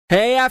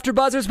Hey,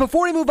 AfterBuzzers,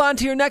 before we move on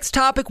to your next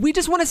topic, we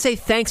just want to say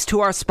thanks to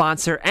our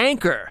sponsor,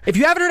 Anchor. If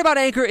you haven't heard about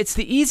Anchor, it's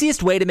the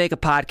easiest way to make a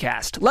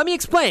podcast. Let me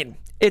explain.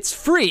 It's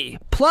free.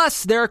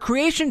 Plus, there are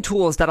creation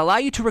tools that allow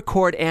you to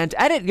record and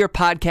edit your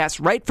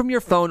podcast right from your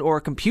phone or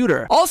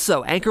computer.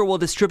 Also, Anchor will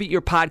distribute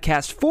your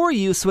podcast for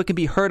you so it can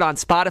be heard on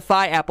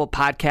Spotify, Apple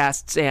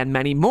Podcasts, and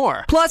many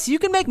more. Plus, you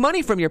can make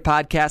money from your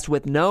podcast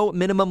with no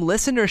minimum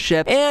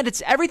listenership, and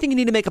it's everything you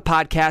need to make a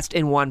podcast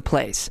in one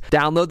place.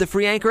 Download the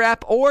free Anchor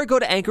app or go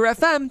to Anchor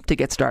FM to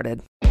get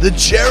started. The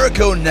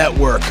Jericho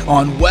Network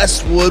on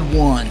Westwood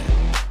One.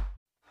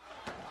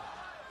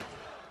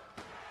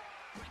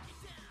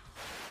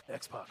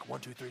 X-Pac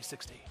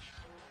 12360,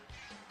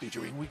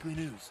 featuring weekly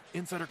news,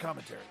 insider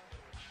commentary,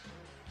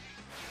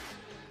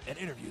 and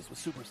interviews with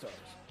superstars,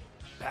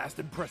 past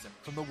and present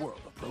from the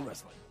world of pro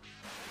wrestling.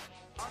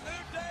 A new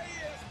day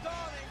is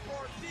dawning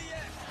for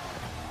DX.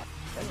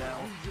 And now,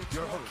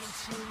 your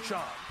host,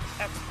 Sean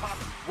X-Pac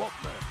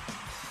Waltman.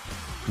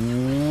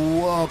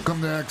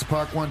 Welcome to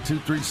X-Pac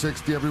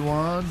 12360,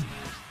 everyone.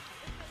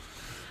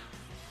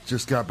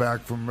 Just got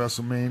back from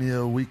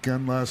WrestleMania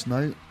weekend last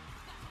night.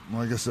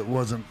 Well, I guess it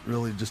wasn't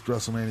really just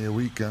WrestleMania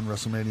weekend,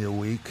 WrestleMania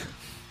week.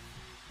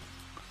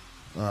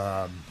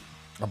 I'm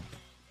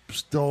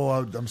still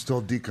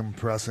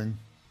decompressing.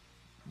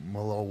 I'm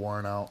a little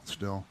worn out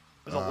still.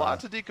 There's a lot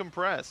to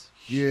decompress.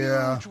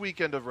 Yeah. Huge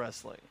weekend of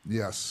wrestling.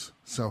 Yes.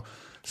 So,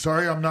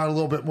 sorry I'm not a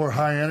little bit more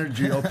high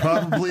energy. I'll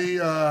probably,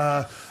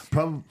 how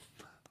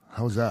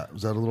was that?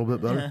 Was that a little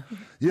bit better?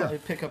 Yeah. Probably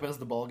pick up as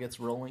the ball gets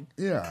rolling.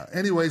 Yeah.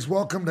 Anyways,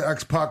 welcome to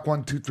X-Pac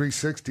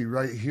 12360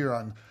 right here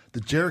on the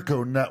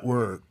Jericho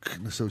Network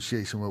in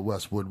association with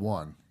Westwood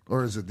One.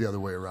 Or is it the other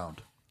way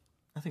around?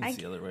 I think it's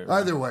the other way around.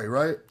 Either way,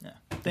 right? Yeah.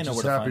 They know Just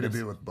where to happy find to us.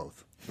 be with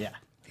both. Yeah.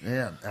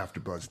 And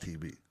AfterBuzz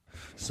TV.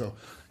 So,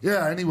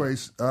 yeah,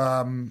 anyways,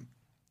 I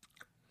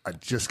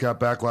just got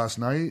back last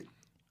night.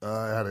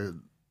 I had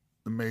an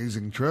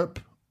amazing trip.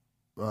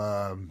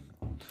 Your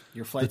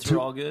flights were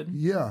all good?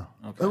 Yeah.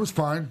 Okay. It was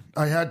fine.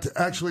 I had to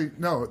actually,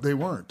 no, they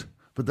weren't.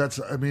 But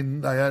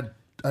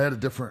I had a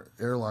different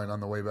airline on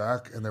the way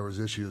back, and there was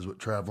issues with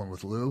traveling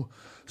with Lou.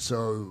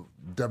 So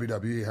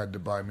WWE had to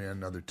buy me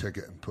another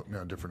ticket and put me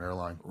on a different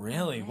airline.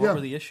 Really? What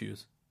were the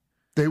issues?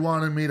 They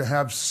wanted me to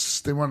have.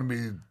 It's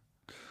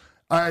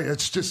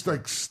just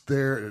like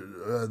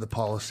the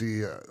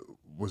policy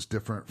was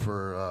different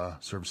for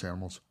service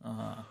animals.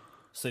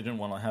 So they didn't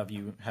want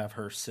to have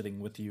her sitting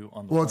with you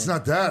on the Well, plane? it's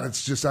not that.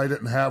 It's just I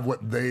didn't have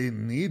what they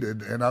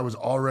needed, and I was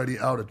already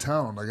out of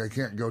town. Like, I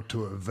can't go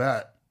to a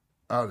vet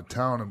out of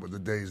town and with a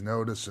day's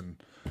notice, and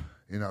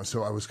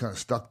so I was kind of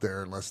stuck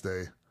there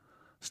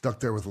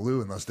with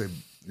Lou unless they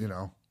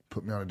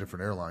put me on a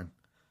different airline.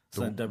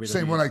 So then WWE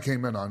Same one I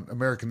came in on,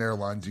 American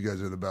Airlines. You guys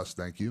are the best.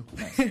 Thank you.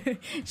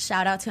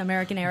 Shout out to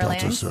American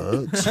Airlines.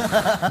 Sucks.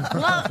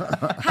 Well,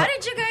 how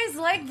did you guys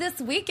like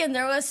this weekend?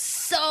 There was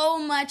so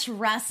much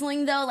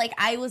wrestling, though. Like,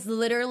 I was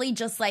literally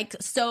just like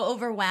so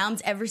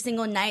overwhelmed every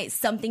single night.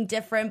 Something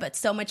different, but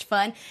so much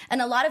fun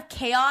and a lot of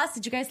chaos.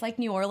 Did you guys like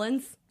New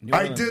Orleans?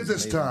 I did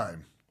this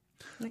time.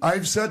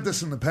 I've said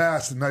this in the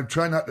past, and I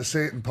try not to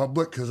say it in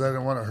public because I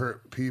don't want to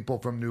hurt people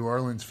from New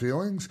Orleans'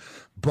 feelings.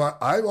 But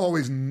I've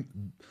always,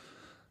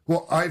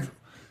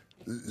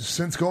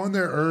 since going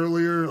there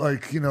earlier,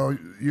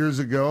 years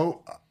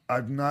ago,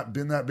 I've not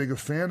been that big a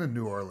fan of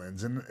New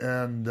Orleans,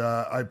 and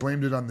I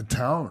blamed it on the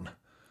town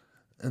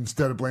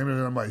instead of blaming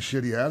it on my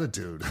shitty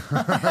attitude.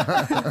 Well,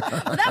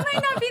 that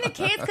might not be the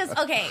case because,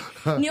 okay,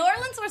 New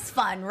Orleans was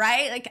fun,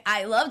 right? Like,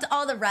 I loved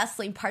all the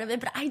wrestling part of it,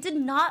 but I did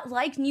not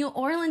like New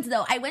Orleans,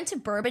 though. I went to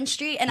Bourbon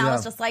Street, and I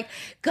was just like,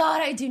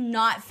 God, I do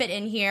not fit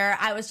in here.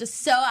 I was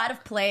just so out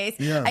of place.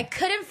 Yeah. I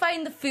couldn't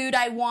find the food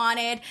I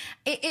wanted.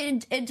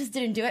 It just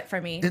didn't do it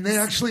for me. And they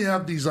actually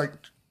have these,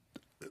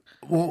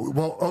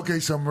 okay,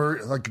 so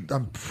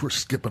we're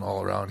skipping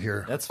all around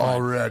here. That's fine.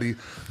 Already.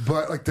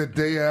 But the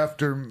day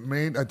after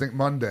I think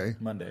Monday.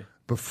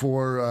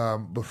 Before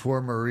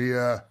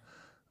Maria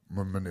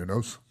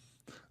Menounos,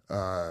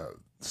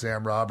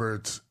 Sam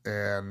Roberts,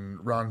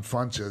 and Ron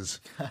Funches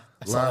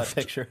left. That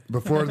picture.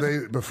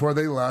 before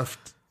they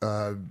left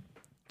to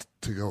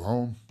go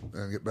home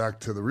and get back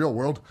to the real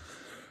world.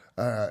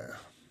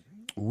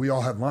 We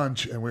all had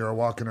lunch and we were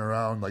walking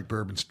around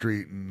Bourbon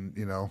Street and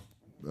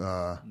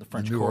the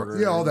French Quarter.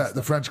 Yeah, all that,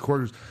 the French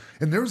Quarters.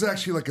 And there was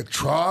actually a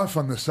trough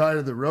on the side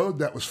of the road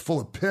that was full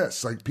of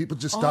piss. People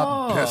just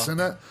stopped pissing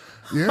it.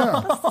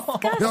 Yeah.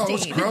 No, it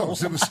was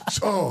gross. It was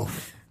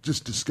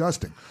just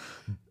disgusting.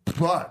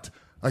 But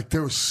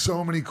there was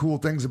so many cool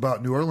things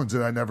about New Orleans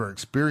that I never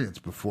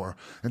experienced before.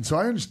 And so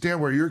I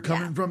understand where you're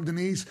coming from,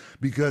 Denise,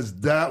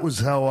 because that was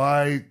how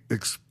I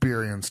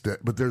experienced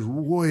it. But there's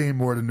way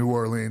more to New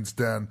Orleans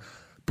than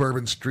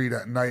Bourbon Street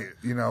at night,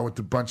 with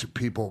a bunch of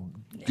people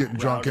getting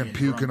drunk and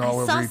puking all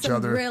over each I saw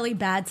other. some really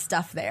bad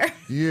stuff there.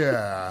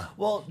 Yeah.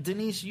 Well,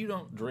 Denise, you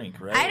don't drink,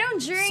 right? I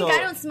don't drink. I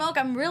don't smoke.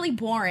 I'm really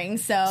boring.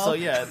 So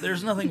yeah,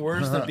 there's nothing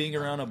worse than being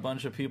around a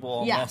bunch of people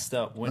all messed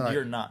up when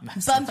you're not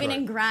messed up. Bumping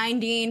and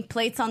grinding,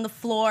 plates on the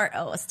floor.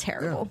 Oh, it's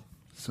terrible. Yeah.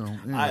 So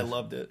I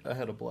loved it. I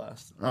had a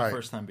blast. All right.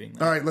 First time being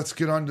there. All right, let's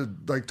get on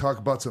to talk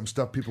about some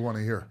stuff people want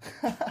to hear.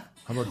 How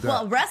about that?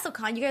 Well,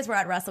 WrestleCon, you guys were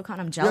at WrestleCon.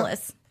 I'm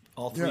jealous.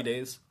 All 3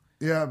 days.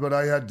 Yeah, but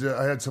I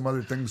had some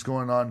other things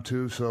going on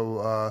too.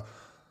 So,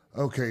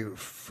 okay,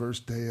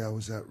 first day I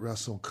was at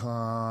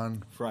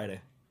WrestleCon.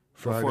 Friday.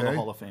 Friday? Before the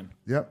Hall of Fame.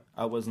 Yep.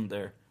 I wasn't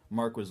there.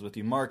 Mark was with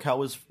you. Mark, how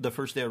was the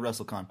first day of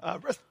WrestleCon?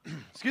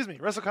 Excuse me.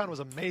 WrestleCon was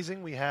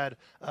amazing. We had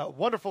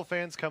wonderful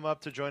fans come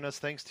up to join us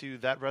thanks to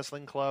That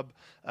Wrestling Club.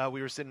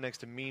 We were sitting next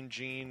to Mean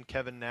Gene.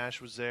 Kevin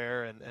Nash was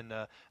there, and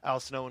Al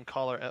Snow and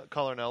Collar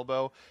and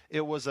Elbow.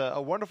 It was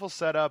a wonderful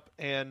setup,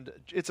 and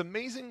it's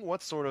amazing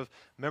what sort of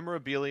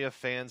memorabilia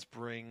fans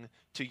bring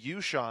to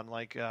you, Sean.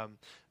 Like,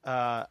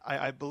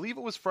 I believe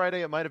it was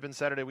Friday. It might have been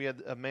Saturday. We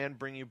had a man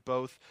bring you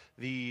both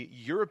the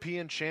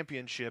European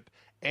Championship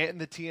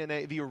and the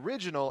TNA, the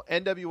original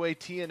NWA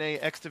TNA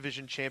X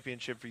Division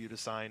Championship for you to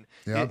sign.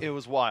 Yeah. It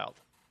was wild.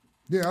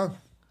 Yeah.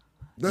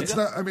 That's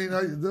not, I mean,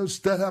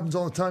 that happens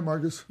all the time,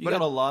 Marcus. You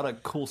got a lot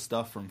of cool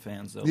stuff from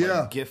fans, though.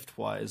 Yeah. Like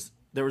gift-wise.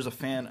 There was a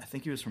fan, I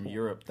think he was from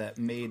Europe, that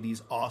made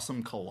these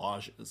awesome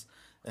collages.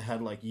 It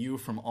had like you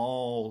from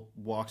all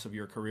walks of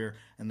your career,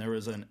 and there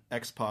was an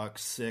X-Pac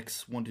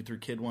 6 1-2-3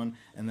 Kid one,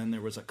 and then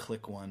there was a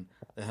Click one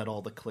that had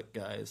all the Click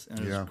guys, and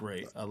it was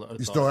great.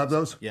 You still have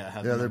those? Yeah, I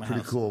have yeah, them they're in my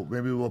pretty house. cool.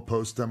 Maybe we'll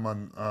post them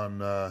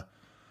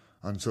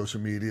on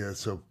social media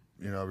so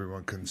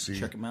everyone can see.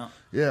 Check them out.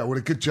 Yeah, what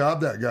a good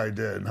job that guy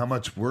did, and how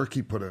much work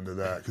he put into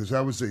that, because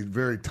that was a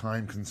very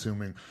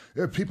time-consuming.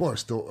 Yeah, people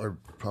are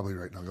probably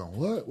right now going,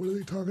 "What? What are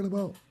they talking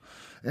about?"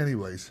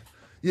 Anyways,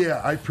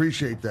 yeah, I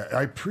appreciate that.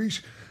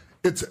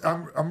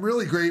 I'm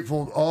really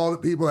grateful to all the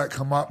people that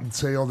come up and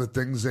say all the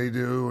things they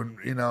do,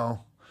 and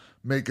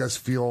make us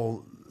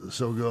feel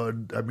so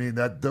good. I mean,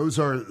 those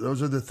are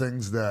the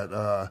things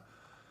that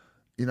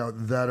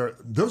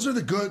those are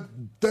the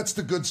good. That's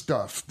the good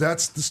stuff.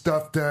 That's the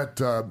stuff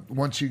that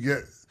once you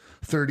get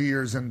 30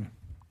 years into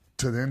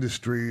the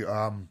industry,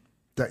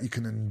 that you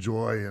can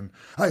enjoy. And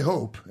I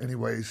hope,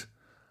 anyways,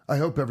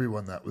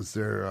 everyone that was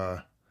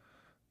there,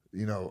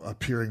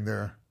 appearing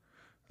there,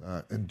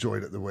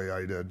 enjoyed it the way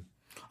I did.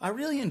 I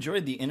really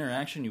enjoyed the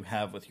interaction you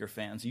have with your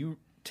fans. You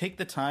take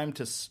the time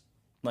to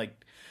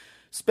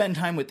spend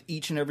time with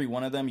each and every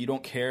one of them. You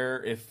don't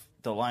care if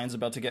the line's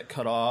about to get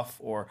cut off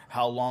or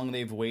how long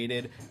they've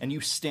waited, and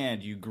you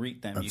stand, you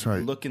greet them, That's you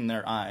right. look in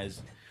their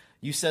eyes.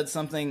 You said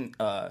something,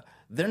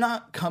 they're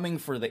not coming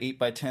for the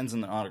 8x10s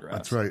and the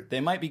autographs. That's right. They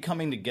might be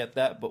coming to get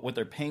that, but what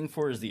they're paying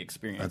for is the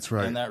experience. That's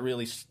right. And that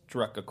really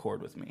struck a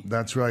chord with me.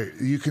 That's right.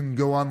 You can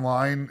go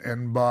online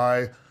and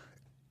buy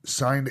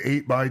signed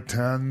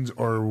 8x10s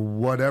or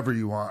whatever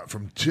you want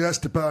from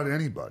just about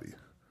anybody.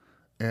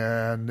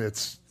 And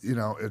there's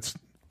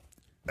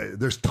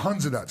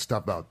tons of that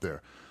stuff out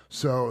there.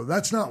 So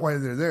that's not why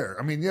they're there.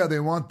 I mean, yeah, they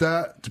want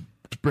that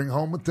to bring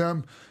home with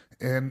them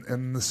and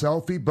the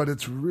selfie, but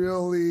it's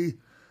really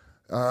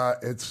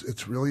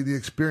it's really the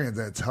experience.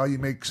 It's how you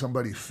make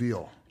somebody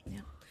feel.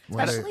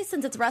 Especially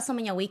since it's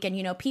WrestleMania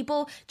weekend,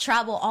 people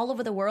travel all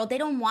over the world. They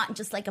don't want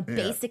just like a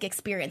basic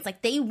experience.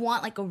 Like they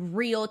want like a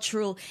real,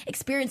 true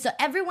experience. So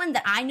everyone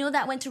that I know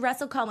that went to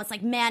WrestleCon was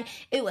like, man,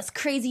 it was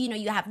crazy.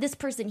 You have this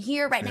person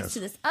here right next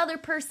to this other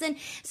person.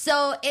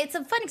 So it's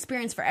a fun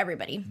experience for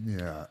everybody.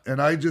 Yeah.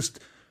 And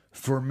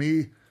for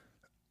me,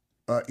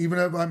 even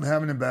if I'm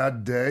having a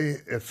bad day,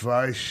 if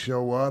I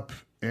show up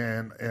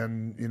and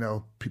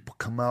people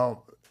come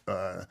out,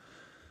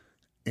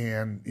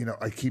 and,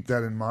 I keep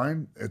that in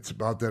mind. It's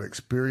about that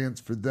experience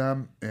for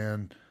them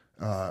and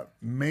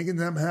making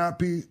them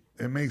happy.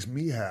 It makes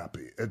me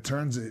happy. It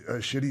turns a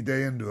shitty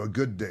day into a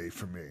good day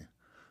for me.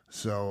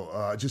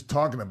 So just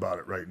talking about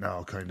it right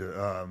now kind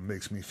of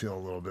makes me feel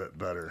a little bit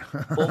better.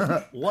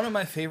 Well, one of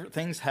my favorite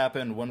things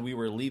happened when we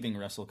were leaving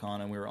WrestleCon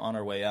and we were on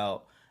our way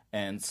out.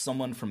 And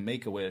someone from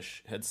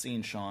Make-A-Wish had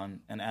seen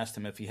Sean and asked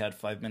him if he had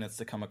 5 minutes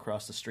to come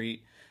across the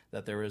street,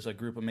 that there was a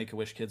group of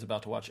Make-A-Wish kids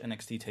about to watch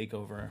NXT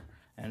TakeOver.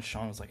 And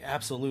Sean was like,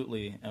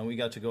 absolutely. And we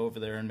got to go over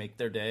there and make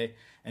their day.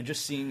 And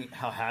just seeing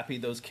how happy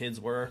those kids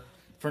were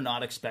for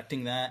not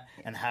expecting that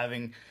and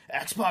having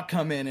X-Pac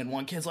come in and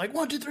one kid's like,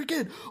 1, 2, 3,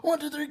 kid, 1,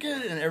 2, 3,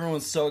 kid. And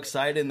everyone's so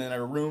excited. And then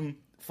a room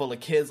full of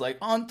kids like,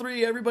 on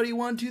 3, everybody,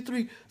 1, 2,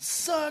 3,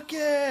 suck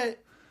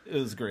it. It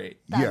was great.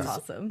 That's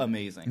awesome.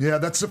 Amazing. Yeah,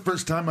 that's the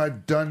first time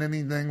I've done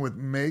anything with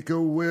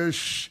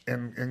Make-A-Wish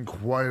in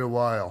quite a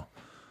while.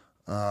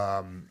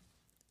 And,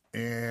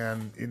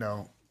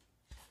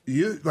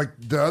 you like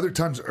the other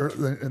times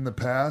in the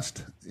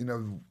past,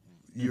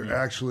 you're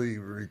actually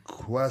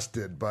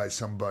requested by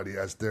somebody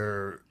as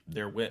their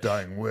wish.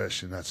 dying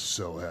wish, and that's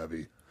so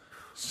heavy.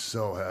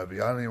 So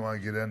heavy. I don't even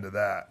want to get into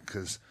that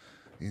because,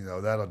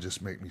 that'll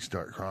just make me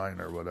start crying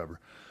or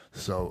whatever.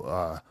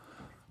 So,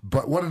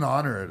 but what an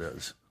honor it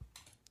is.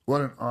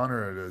 What an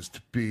honor it is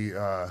to be,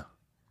 to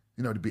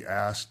be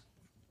asked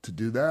to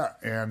do that.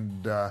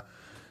 And,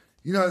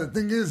 the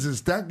thing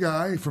is that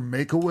guy from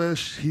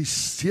Make-A-Wish,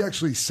 he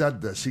actually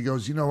said this. He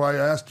goes, I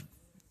asked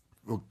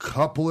a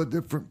couple of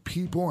different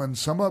people, and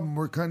some of them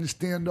were kind of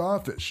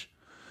standoffish.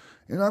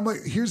 And I'm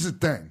like, here's the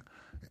thing.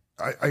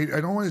 I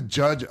don't want to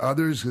judge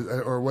others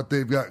or what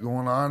they've got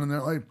going on in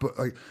their life, but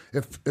like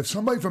if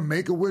somebody from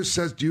Make-A-Wish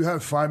says, "Do you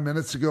have 5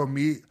 minutes to go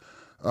meet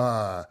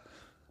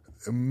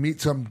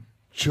some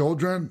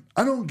children?"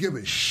 I don't give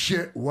a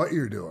shit what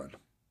you're doing.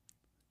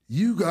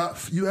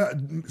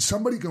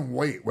 Somebody can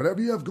wait.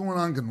 Whatever you have going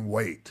on can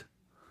wait.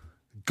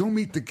 Go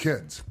meet the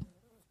kids.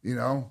 You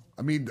know,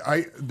 I mean,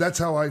 that's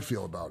how I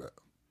feel about it.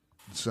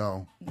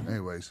 So,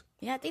 anyways.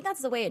 Yeah, I think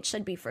that's the way it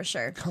should be for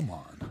sure. Come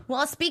on.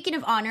 Well, speaking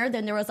of honor,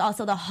 then there was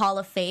also the Hall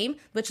of Fame,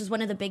 which was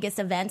one of the biggest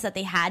events that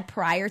they had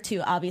prior to,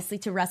 obviously,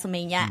 to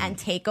WrestleMania and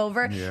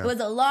TakeOver. Yeah. It was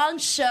a long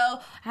show.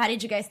 How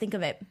did you guys think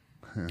of it?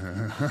 But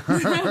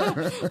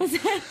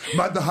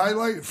the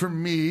highlight for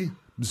me,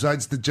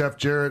 besides the Jeff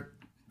Jarrett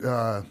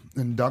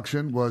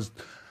induction, was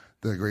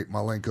the great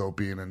Malenko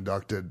being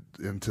inducted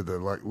into the,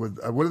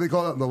 what do they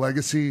call it? The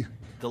legacy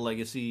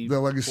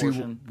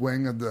portion.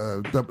 wing of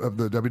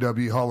the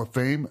WWE Hall of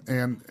Fame,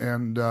 and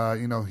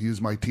you know, he was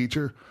my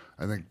teacher.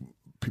 I think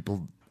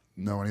people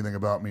know anything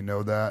about me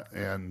know that,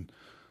 and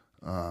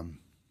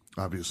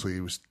obviously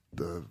he was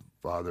the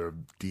father of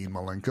Dean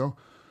Malenko.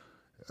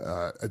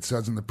 It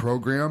says in the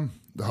program,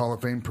 the Hall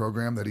of Fame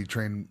program, that he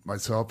trained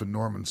myself and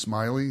Norman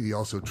Smiley. He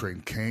also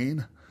trained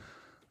Kane,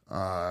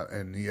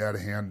 and he had a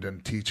hand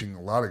in teaching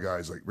a lot of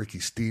guys like Ricky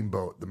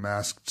Steamboat, the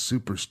Masked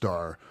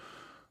Superstar.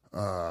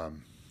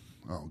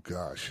 Oh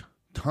gosh,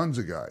 tons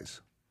of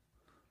guys.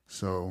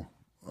 So,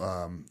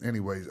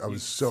 anyways, I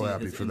was so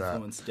happy for that.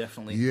 Influence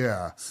definitely,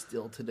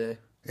 still today.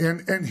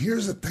 And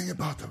here's the thing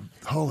about the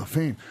Hall of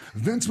Fame: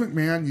 Vince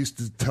McMahon used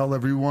to tell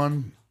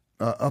everyone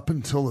up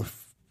until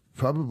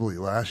probably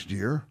last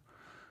year,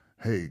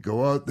 "Hey,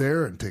 go out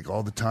there and take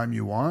all the time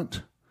you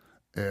want.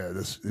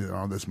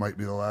 This might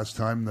be the last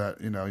time that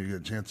you get a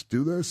chance to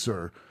do this."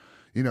 Or,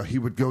 he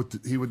would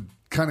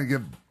kind of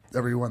give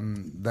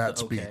everyone that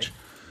speech.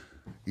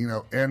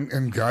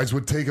 And guys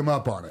would take him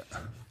up on it.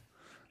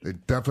 They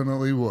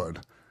definitely would.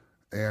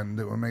 And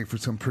it would make for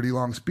some pretty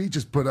long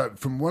speeches. But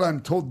from what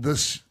I'm told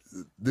this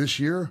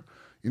year,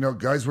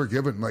 guys were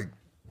given like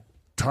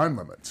time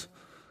limits.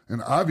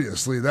 And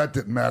obviously that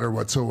didn't matter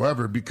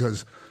whatsoever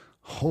because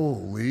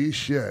holy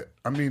shit.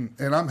 I mean,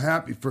 and I'm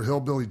happy for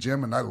Hillbilly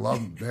Jim and I love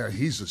him. Man,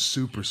 he's a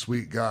super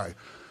sweet guy.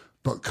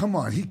 But come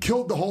on, he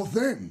killed the whole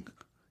thing.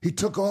 He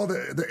took all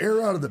the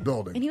air out of the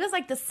building. And he was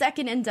like the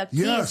second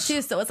inductee,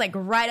 too, so it was like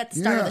right at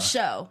the start of the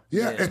show.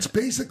 Yeah, it's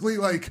basically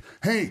like,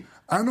 hey,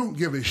 I don't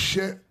give a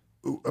shit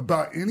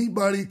about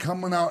anybody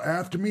coming out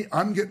after me.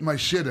 I'm getting my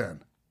shit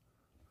in.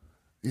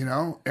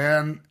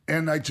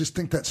 And I just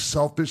think that's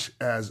selfish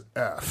as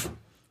F.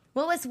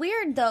 What was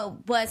weird, though,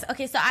 was,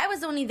 okay, so I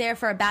was only there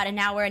for about an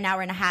hour and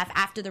a half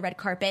after the red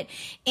carpet,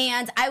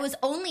 and I was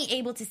only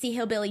able to see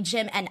Hillbilly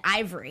Jim and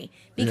Ivory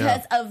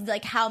because of,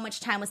 like, how much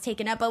time was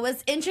taken up. But it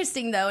was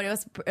interesting, though, and it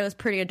was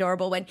pretty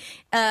adorable when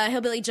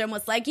Hillbilly Jim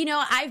was like,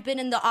 I've been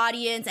in the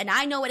audience, and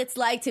I know what it's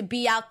like to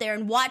be out there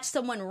and watch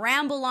someone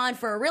ramble on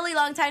for a really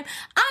long time.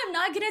 I'm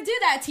not going to do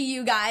that to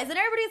you guys. And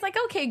everybody's like,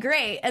 okay,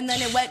 great. And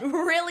then it went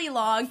really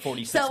long.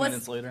 46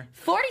 minutes later.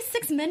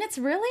 46 minutes,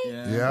 really?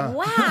 Yeah.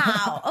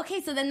 Wow.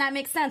 Okay, so then that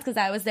makes sense because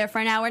I was there for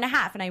an hour and a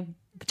half and I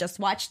just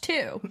watched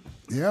 2.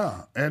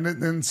 Yeah.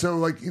 And so,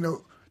 like,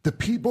 the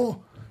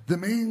people, the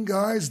main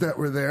guys that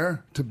were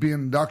there to be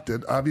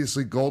inducted,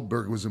 obviously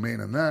Goldberg was the main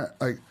in that,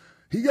 like,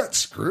 he got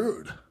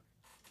screwed.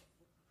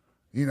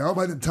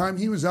 By the time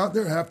he was out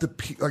there,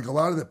 a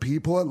lot of the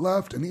people had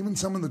left and even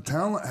some of the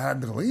talent had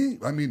to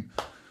leave. I mean,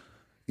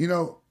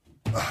 I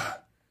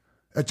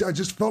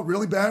just felt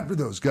really bad for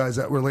those guys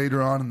that were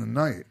later on in the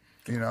night.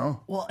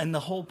 Well, and the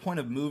whole point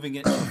of moving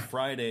it to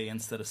Friday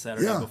instead of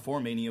Saturday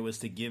before Mania was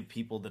to give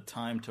people the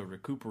time to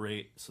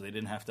recuperate so they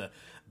didn't have to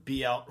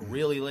be out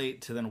really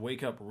late to then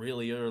wake up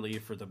really early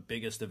for the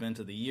biggest event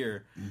of the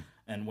year.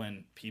 And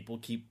when people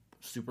keep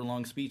super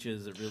long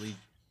speeches, it really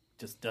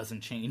just doesn't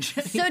change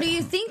anything. So do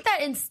you think that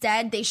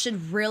instead they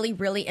should really,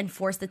 really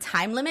enforce the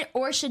time limit,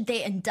 or should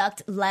they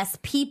induct less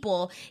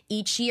people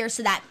each year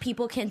so that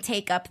people can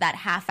take up that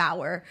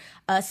half-hour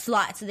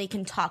slot so they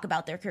can talk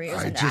about their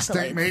careers and their accolades? I just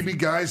think maybe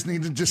guys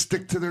need to just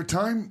stick to their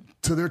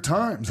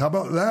times. How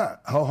about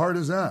that? How hard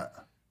is that?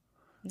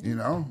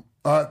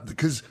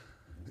 Because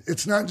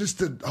it's not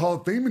just a Hall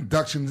of Fame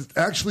induction. It's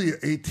actually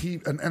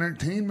an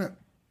entertainment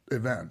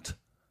event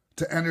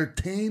to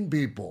entertain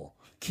people.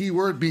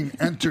 Keyword being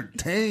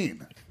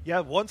entertain.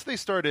 Yeah, once they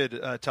started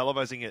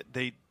televising it,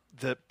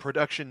 the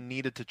production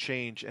needed to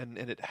change, and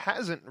it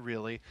hasn't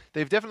really.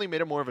 They've definitely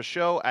made it more of a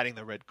show, adding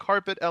the red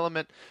carpet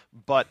element.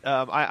 But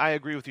I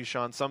agree with you,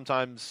 Sean.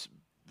 Sometimes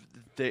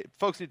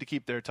folks need to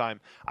keep their time.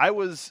 I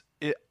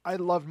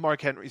loved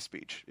Mark Henry's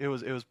speech. It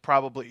was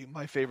probably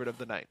my favorite of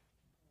the night.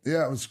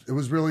 Yeah, it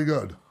was really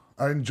good.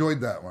 I enjoyed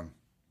that one.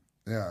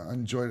 Yeah, I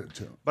enjoyed it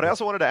too. But I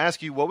also wanted to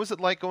ask you, what was it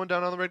like going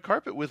down on the red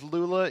carpet with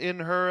Lula in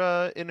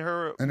her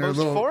most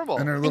formal?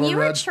 And you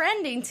were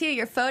trending too.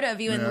 Your photo of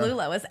you and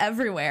Lula was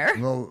everywhere.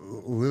 Well,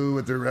 Lou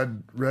with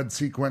the red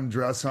sequin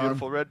dress on,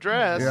 beautiful red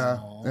dress. Yeah,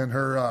 and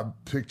her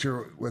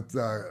picture with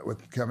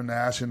Kevin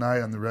Nash and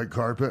I on the red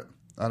carpet.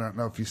 I don't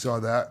know if you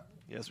saw that.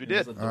 Yes, we It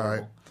did. was All right.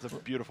 adorable. It's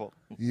beautiful.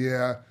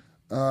 Yeah.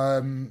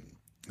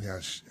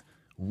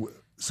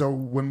 So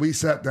when we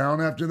sat down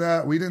after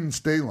that, we didn't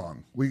stay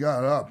long. We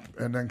got up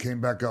and then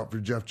came back out for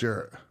Jeff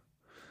Jarrett.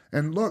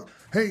 And look,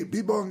 hey,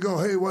 people can go,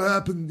 hey, what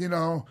happened?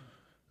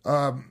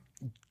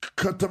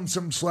 Cut them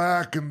some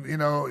slack. And,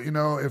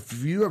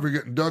 if you ever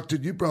get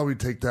inducted, you probably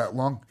take that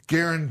long.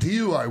 Guarantee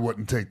you I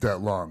wouldn't take that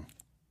long.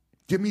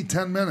 Give me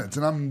 10 minutes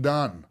and I'm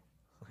done.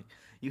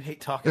 You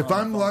hate talking. If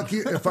I'm lucky,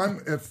 if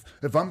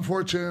I'm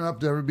fortunate enough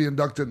to ever be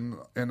inducted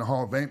in the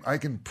Hall of Fame, I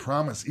can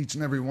promise each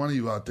and every one of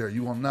you out there,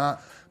 you will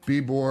not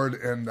be bored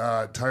and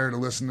tired of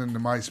listening to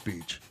my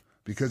speech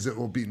because it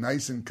will be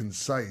nice and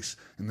concise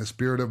in the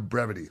spirit of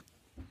brevity.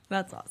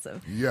 That's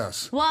awesome.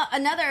 Yes. Well,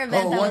 another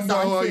event that was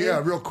on too.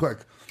 Yeah, real quick.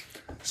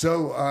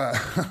 So,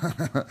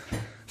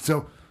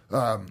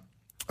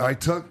 I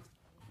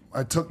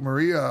took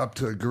Maria up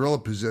to gorilla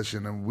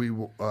position, and we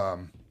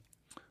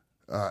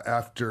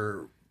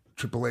after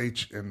Triple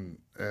H and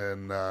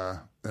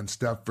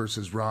Steph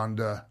versus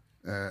Ronda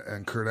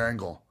and Kurt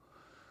Angle,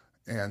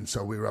 and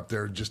so we were up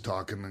there just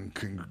talking and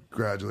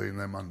congratulating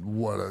them on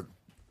what a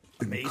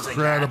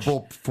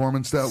incredible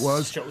performance that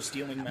was. Show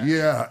stealing match.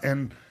 Yeah,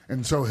 and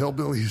so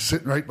Hillbilly is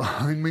sitting right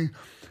behind me,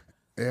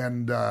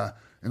 and I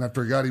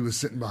forgot he was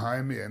sitting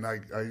behind me, and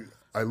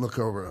I look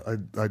over,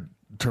 I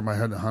turn my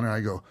head to Hunter, and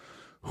I go,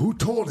 "Who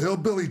told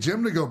Hillbilly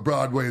Jim to go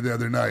Broadway the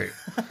other night?"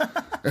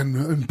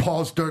 and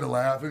Paul started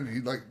laughing. He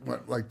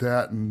went like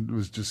that, and it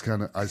was just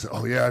kind of. I said,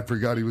 "Oh yeah, I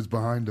forgot he was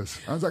behind us."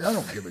 I was like, "I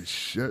don't give a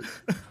shit."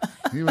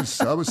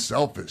 I was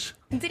selfish.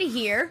 Did he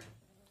hear?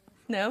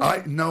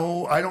 No.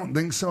 No, I don't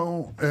think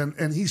so.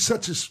 And he's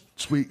such a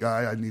sweet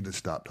guy. I need to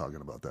stop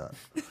talking about that.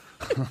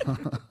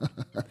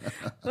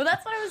 Well,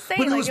 that's what I was saying.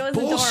 But It was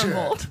bullshit.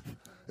 adorable.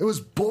 It was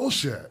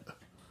bullshit.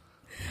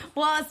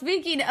 Well,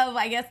 speaking of,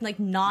 I guess,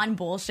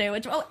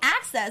 non-bullshit,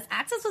 Access.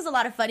 Access was a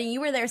lot of fun.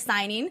 You were there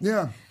signing.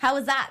 Yeah. How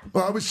was that?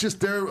 Well, I was just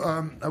there.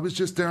 I was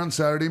just there on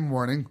Saturday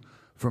morning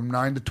from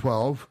 9 to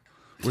 12,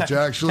 which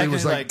actually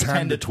was like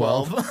 10 to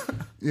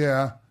 12.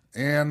 Yeah.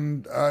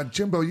 And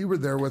Jimbo, you were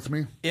there with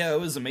me. Yeah, it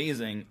was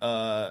amazing.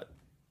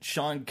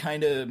 Sean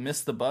kind of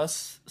missed the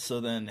bus, so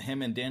then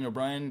him and Daniel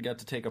Bryan got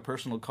to take a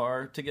personal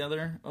car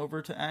together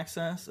over to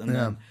Access, and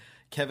then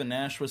Kevin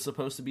Nash was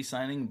supposed to be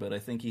signing, but I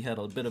think he had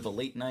a bit of a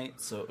late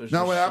night, so it was.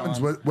 Now,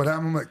 just what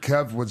happened with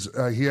Kev was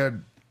he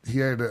had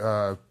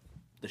the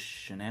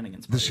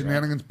shenanigans party,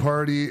 shenanigans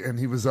party, and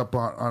he was up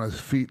on his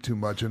feet too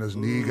much, and his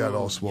knee got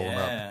all swollen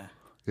up.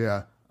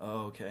 Yeah.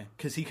 Oh, okay.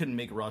 Because he couldn't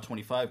make Raw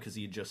 25 because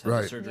he had just had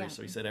the surgery,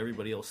 so he said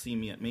everybody will see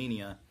me at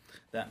Mania.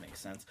 That makes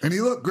sense. And he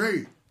looked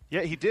great.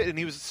 Yeah, he did, and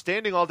he was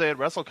standing all day at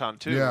WrestleCon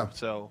too. Yeah.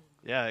 So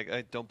yeah,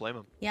 I don't blame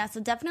him. Yeah,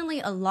 so definitely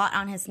a lot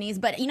on his knees.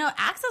 But,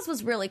 Access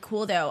was really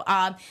cool, though.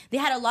 They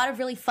had a lot of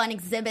really fun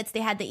exhibits.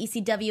 They had the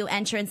ECW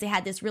entrance. They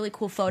had this really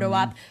cool photo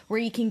op where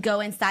you can go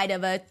inside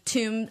of a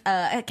tomb,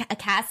 a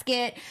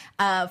casket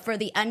for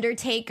The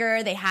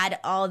Undertaker. They had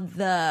all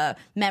the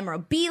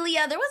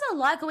memorabilia. There was a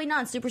lot going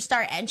on.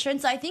 Superstar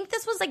entrance. So I think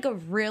this was a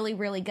really,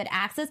 really good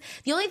Access.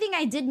 The only thing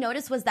I did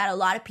notice was that a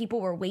lot of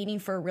people were waiting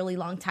for a really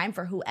long time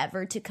for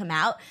whoever to come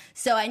out.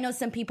 So I know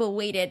some people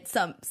waited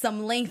some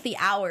lengthy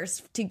hours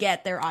to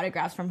get their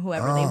autographs from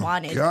whoever they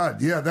wanted. God,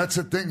 yeah, that's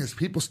the thing is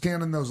people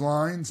stand in those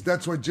lines.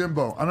 That's why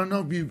Jimbo. I don't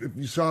know if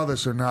you saw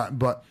this or not,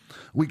 but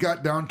we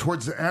got down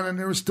towards the end and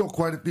there was still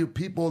quite a few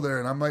people there,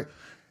 and I'm like,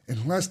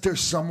 unless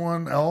there's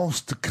someone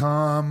else to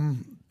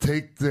come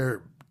take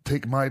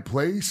my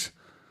place,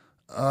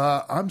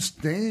 I'm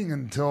staying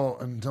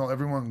until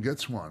everyone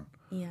gets one.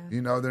 Yeah.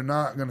 They're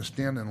not going to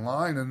stand in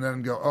line and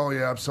then go, "Oh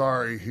yeah, I'm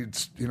sorry.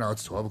 It's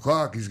 12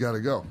 o'clock. He's got to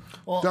go."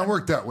 Well, don't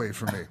work that way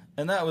for me.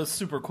 And that was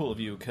super cool of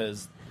you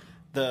because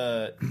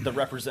the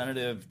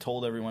representative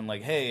told everyone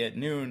 "Hey, at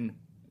noon,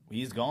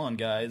 he's gone,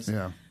 guys."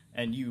 Yeah.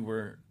 And you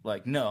were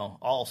like, "No,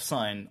 I'll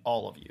sign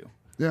all of you."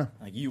 Yeah.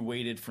 You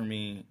waited for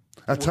me.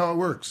 That's how it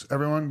works.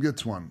 Everyone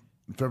gets one.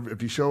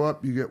 If you show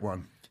up, you get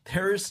one.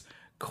 There's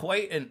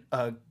quite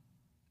a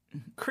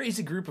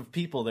crazy group of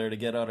people there to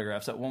get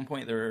autographs. At one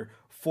point, there were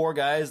 4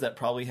 guys that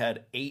probably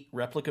had 8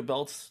 replica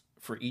belts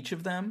for each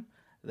of them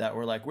that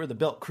were we're the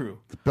belt crew.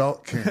 The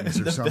belt kings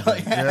or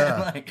something.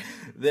 Yeah.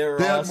 They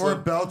had more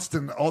belts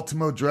than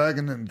Ultimo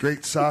Dragon and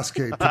Great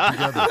Sasuke put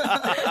together.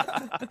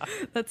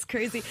 That's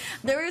crazy.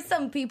 There were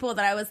some people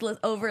that I was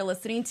over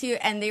listening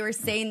to, and they were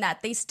saying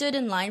that they stood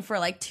in line for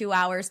 2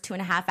 hours,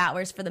 2.5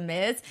 hours for The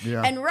Miz.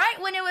 Yeah. And right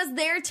when it was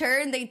their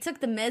turn, they took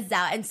The Miz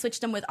out and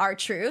switched him with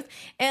R-Truth.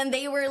 And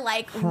they were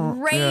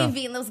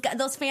raving. Yeah.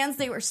 Those fans,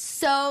 they were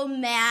so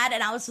mad.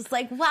 And I was just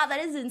like, wow, that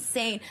is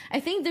insane. I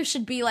think there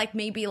should be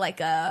maybe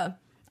a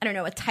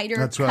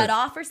tighter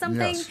cutoff or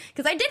something.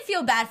 Because I did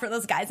feel bad for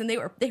those guys, and they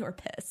were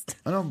pissed.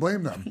 I don't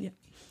blame them. Yeah.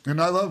 And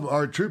I love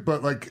R-Truth,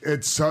 but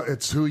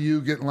it's who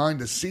you get in line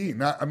to see. It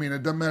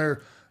doesn't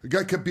matter. The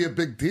guy could be a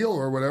big deal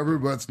or whatever,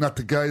 but it's not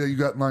the guy that you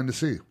got in line to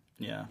see.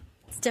 Yeah,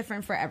 it's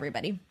different for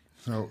everybody.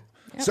 But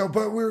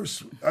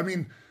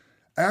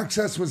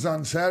Access was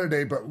on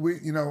Saturday, but we,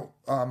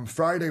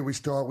 Friday we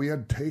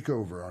had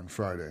Takeover on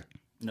Friday.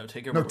 No,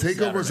 Takeover. No, was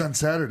Takeover's Saturday. on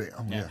Saturday.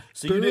 Oh, yeah.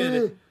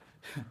 So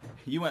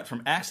you went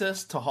from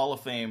Access to Hall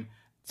of Fame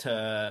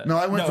to... No,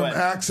 I went from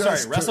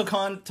Access Sorry,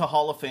 WrestleCon to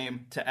Hall of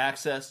Fame to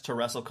Access to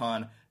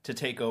WrestleCon to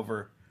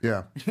Takeover.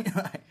 Yeah.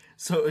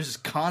 So it was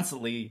just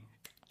constantly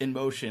in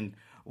motion.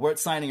 What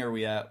signing are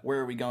we at? Where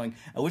are we going?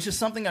 Which is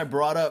something I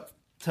brought up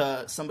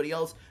to somebody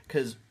else,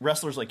 because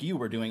wrestlers like you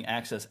were doing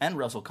Access and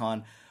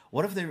WrestleCon.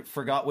 What if they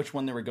forgot which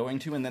one they were going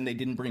to and then they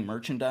didn't bring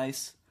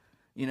merchandise?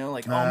 You know,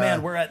 like, oh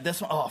man, we're at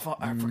this one. Oh,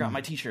 I forgot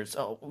my T-shirts.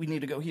 Oh, we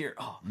need to go here.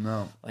 Oh,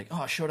 no. Like,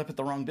 oh, I showed up at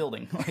the wrong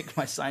building. Like,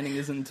 my signing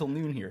isn't until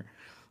noon here.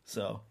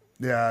 So,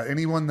 yeah,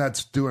 anyone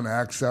that's doing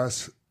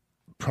Access,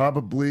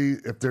 probably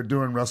if they're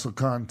doing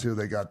WrestleCon too,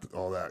 they got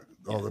all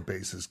the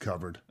bases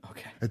covered.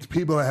 Okay. It's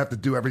people that have to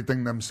do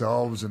everything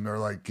themselves, and they're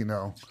like,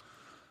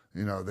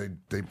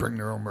 they bring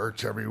their own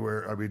merch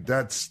everywhere. I mean,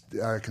 that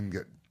can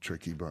get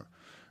tricky, but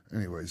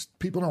anyways,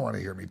 people don't want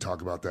to hear me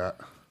talk about that.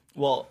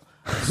 Well,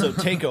 so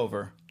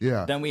Takeover.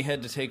 Yeah. Then we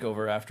head to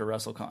Takeover after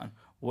WrestleCon.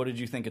 What did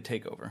you think of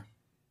Takeover?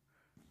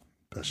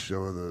 Best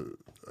show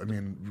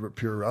of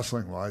pure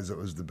wrestling wise, it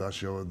was the best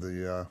show of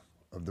the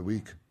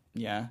week.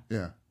 Yeah.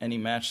 Yeah. Any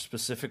match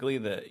specifically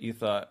that you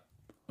thought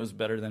was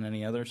better than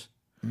any others?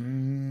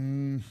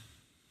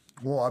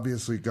 Well,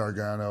 obviously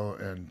Gargano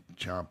and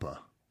Ciampa.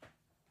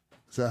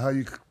 Is that how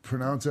you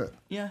pronounce it?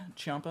 Yeah,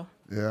 Ciampa.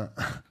 Yeah.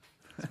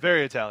 It's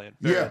very Italian.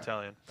 Very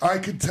Italian. I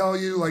could tell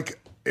you,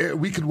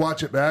 we could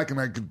watch it back, and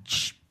I could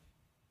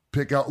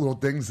pick out little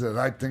things that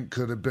I think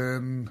could have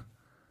been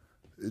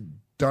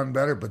done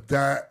better. But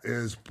that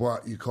is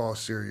what you call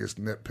serious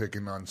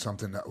nitpicking on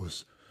something that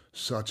was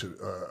such a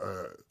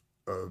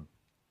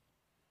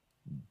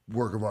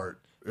work of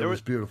art. It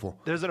was beautiful.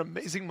 There's an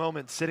amazing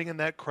moment sitting in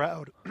that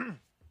crowd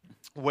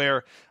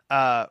where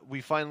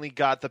we finally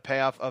got the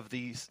payoff of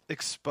the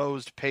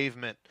exposed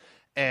pavement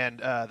and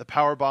the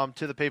power bomb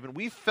to the pavement.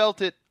 We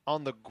felt it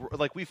on the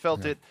we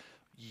felt it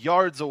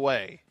yards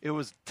away. It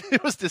was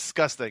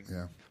disgusting.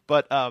 Yeah.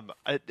 But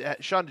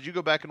Sean, did you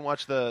go back and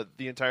watch the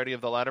entirety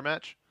of the ladder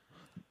match?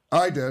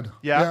 I did.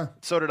 Yeah.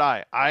 So did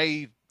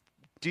I.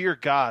 Dear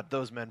God,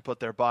 those men put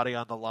their body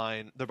on the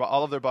line.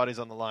 All of their bodies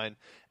on the line,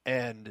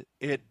 and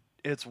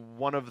it's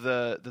one of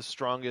the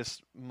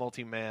strongest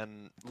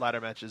multi-man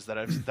ladder matches that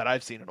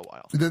I've seen in a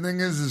while. The thing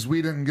is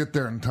we didn't get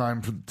there in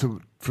time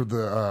to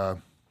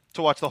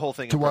watch the whole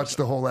thing. To watch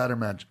the whole ladder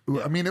match.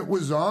 Yeah. I mean, it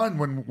was on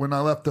when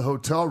I left the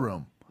hotel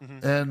room,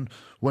 and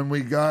when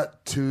we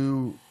got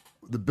to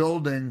the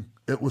building,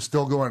 it was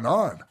still going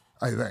on.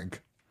 I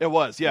think it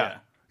was. Yeah.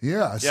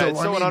 Yeah. So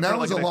that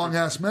was a long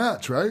ass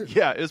match, right?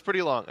 Yeah, it was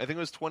pretty long. I think it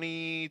was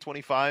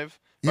 20-25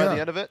 by the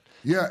end of it.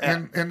 Yeah,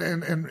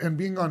 and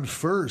being on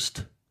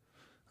first.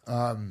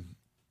 And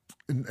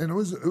it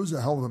was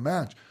a hell of a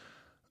match.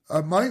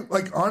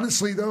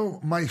 Honestly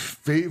though, my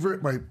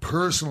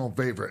personal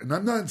favorite, and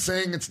I'm not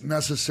saying it's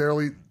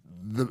necessarily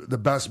the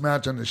best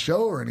match on the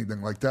show or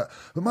anything like that,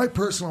 but my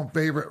personal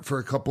favorite for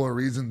a couple of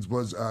reasons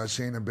was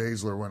Shayna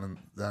Baszler winning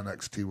the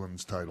NXT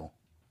Women's title.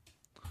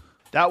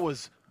 That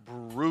was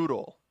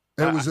brutal.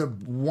 It was a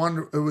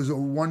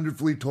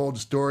wonderfully told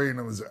story, and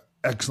it was an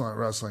excellent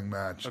wrestling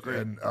match.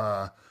 Agreed.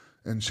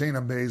 And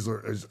Shayna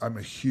Baszler I'm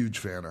a huge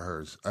fan of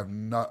hers.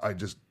 I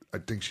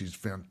think she's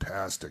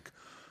fantastic.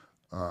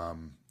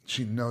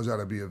 She knows how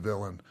to be a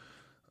villain.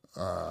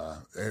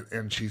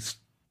 And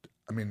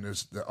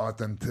there's the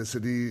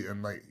authenticity,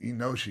 and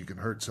she can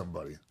hurt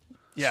somebody.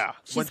 Yeah.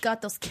 She's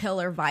got those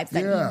killer vibes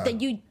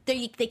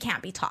they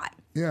can't be taught.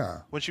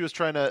 Yeah. When she was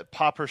trying to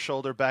pop her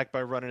shoulder back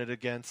by running it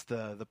against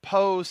the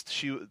post,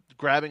 she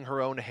grabbing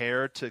her own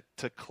hair to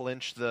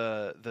clinch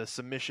the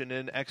submission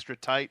in extra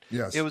tight.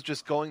 Yes. It was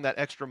just going that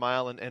extra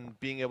mile and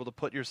being able to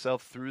put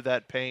yourself through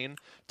that pain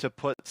to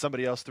put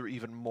somebody else through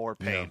even more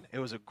pain. Yeah. It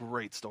was a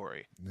great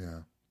story.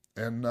 Yeah.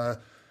 And I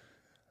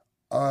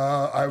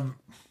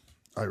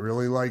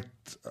really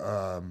liked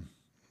the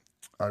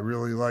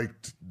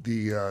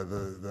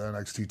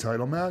NXT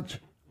title match.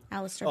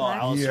 Aleister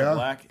Black. Aleister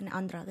Black. And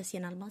Andrade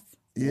Cien Almas.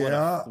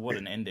 Yeah. What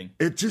an ending.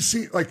 It just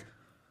seemed like,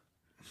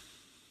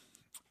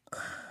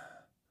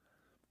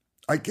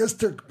 I guess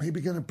they're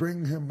maybe going to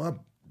bring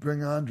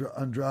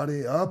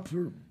Andrade up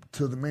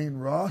to the main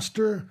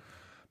roster.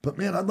 But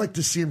man, I'd like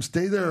to see him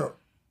stay there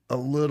a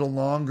little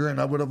longer,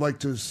 and I would have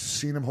liked to have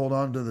seen him hold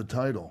on to the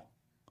title.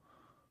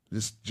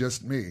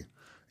 Just me.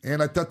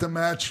 And I thought the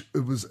match,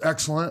 it was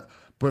excellent,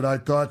 but I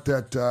thought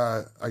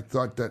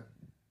that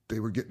they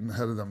were getting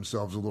ahead of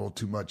themselves a little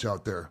too much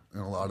out there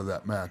in a lot of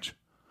that match.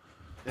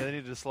 Yeah, they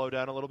needed to slow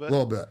down a little bit. A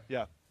little bit.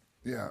 Yeah.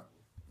 Yeah.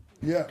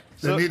 Yeah.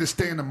 They need to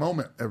stay in the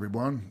moment,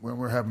 everyone, when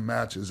we're having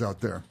matches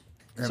out there.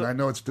 And I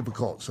know it's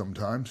difficult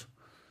sometimes.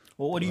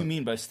 Well, what do you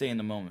mean by stay in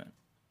the moment?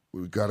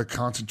 We've got to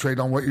concentrate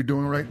on what you're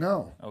doing right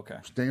now. Okay.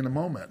 Stay in the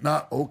moment.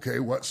 Not, okay,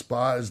 what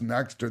spot is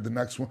next or the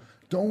next one.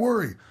 Don't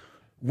worry.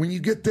 When you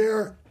get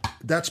there,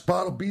 that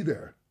spot will be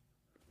there.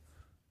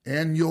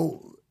 And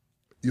you'll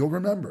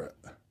remember it.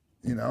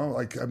 You know,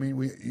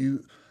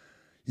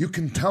 you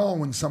can tell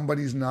when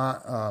somebody's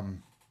not,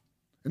 and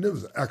it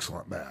was an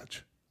excellent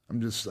match. I'm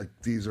just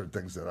these are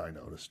things that I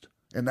noticed.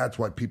 And that's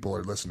why people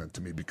are listening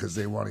to me, because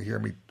they want to hear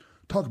me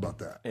talk about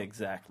that.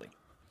 Exactly.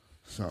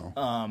 So,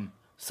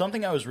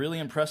 Something I was really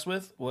impressed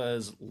with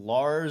was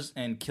Lars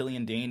and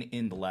Killian Dane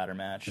in the ladder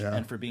match. Yeah.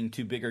 And for being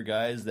two bigger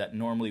guys that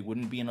normally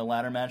wouldn't be in a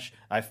ladder match,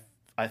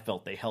 I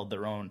felt they held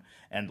their own.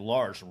 And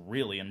Lars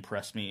really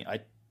impressed me.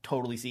 I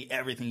totally see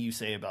everything you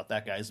say about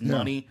that guy's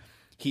money.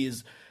 He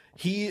is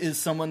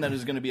someone that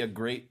is going to be a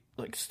great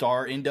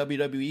star in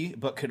WWE,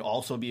 but could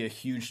also be a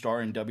huge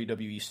star in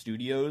WWE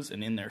studios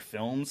and in their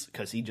films,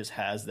 because he just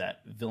has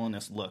that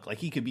villainous look. Like,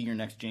 he could be your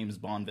next James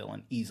Bond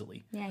villain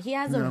easily. Yeah, he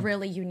has a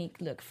really unique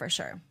look for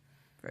sure.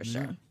 For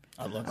sure.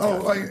 I love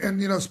that.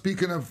 and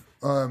speaking of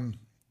the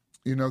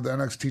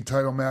NXT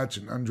title match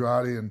and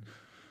Andrade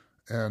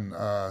and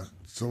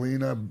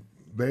Zelina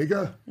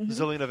Vega.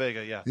 Zelina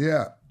Vega, yeah.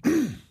 Yeah.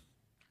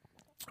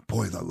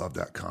 Boy, I love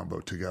that combo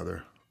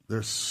together.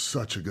 They're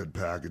such a good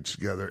package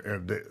together,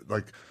 and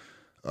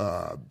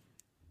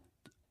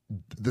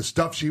the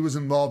stuff she was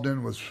involved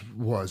in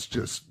was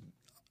just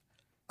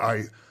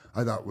I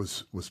thought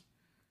was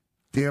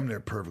damn near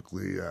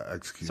perfectly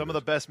executed. Some of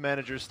the best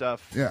manager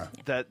stuff. Yeah.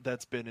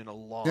 That's been in a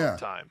long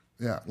time.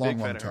 Yeah, Big fan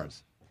long of time.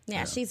 hers.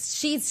 Yeah,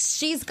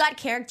 she's got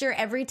character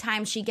every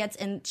time she gets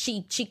in.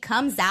 She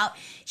comes out,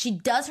 she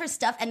does her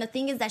stuff, and the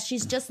thing is that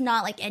she's just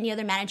not like any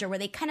other manager where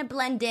they kind of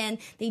blend in.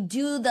 They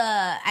do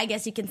the, I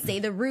guess you can say,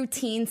 the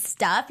routine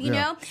stuff, you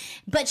know.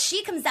 But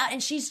she comes out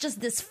and she's just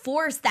this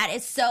force that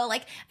is so,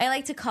 like, I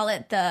like to call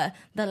it the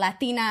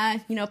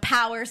Latina,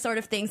 power sort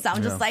of thing. So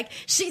I'm just like,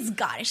 she's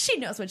got it. She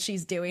knows what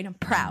she's doing. I'm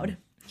proud.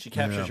 She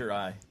captures your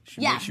eye.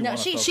 She Yeah, makes you no,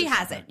 wanna she focus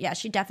has on it. Yeah,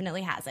 she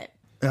definitely has it.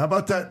 And how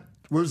about that?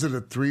 What was it?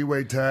 A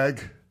 3-way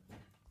tag?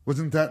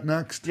 Wasn't that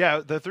next? Yeah,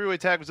 the three-way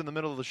tag was in the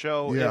middle of the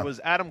show. Yeah. It was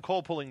Adam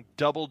Cole pulling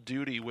double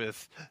duty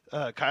with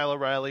Kyle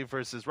O'Reilly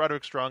versus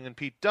Roderick Strong and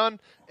Pete Dunne,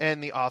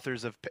 and the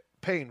authors of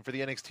Pain for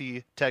the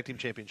NXT Tag Team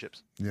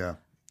Championships. Yeah,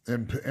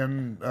 and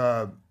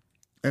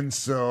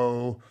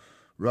so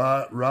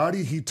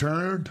Roddy, he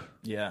turned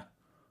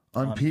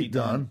on Pete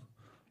Dunne,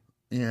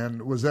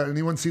 and was that,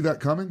 anyone see that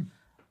coming?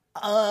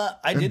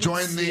 I didn't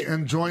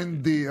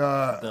joined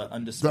the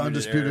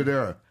Undisputed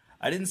Era.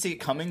 I didn't see it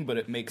coming, but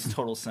it makes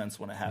total sense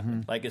when it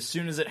happened. Like, as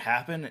soon as it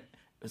happened, it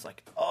was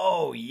like,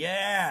 oh,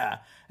 yeah.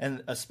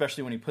 And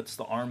especially when he puts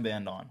the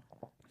armband on.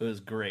 It was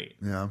great.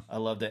 Yeah. I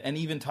loved it. And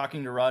even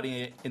talking to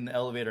Roddy in the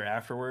elevator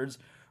afterwards,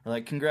 we're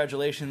like,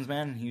 congratulations,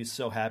 man. And he was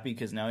so happy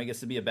because now he gets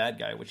to be a bad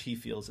guy, which he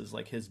feels is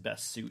like his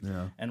best suit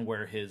and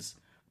where his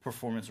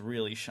performance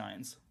really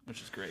shines,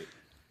 which is great.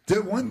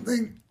 The one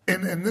thing,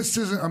 and this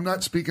isn't, I'm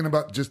not speaking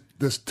about just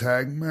this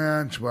tag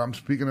match, but I'm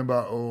speaking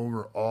about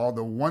overall.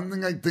 The one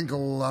thing I think a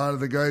lot of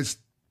the guys,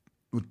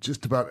 with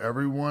just about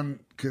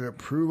everyone, can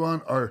improve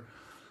on are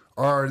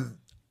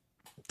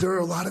there are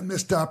a lot of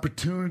missed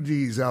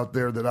opportunities out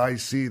there that I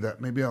see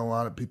that maybe a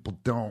lot of people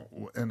don't.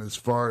 And as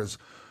far as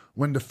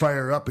when to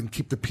fire up and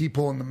keep the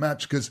people in the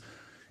match, because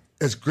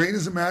as great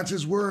as the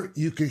matches were,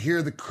 you could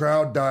hear the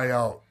crowd die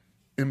out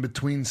in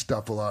between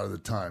stuff a lot of the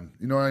time.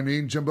 You know what I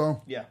mean,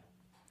 Jimbo? Yeah.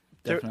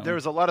 There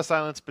was a lot of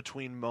silence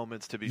between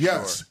moments, to be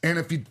Yes, sure. and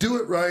if you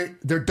do it right,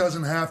 there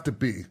doesn't have to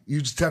be.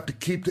 You just have to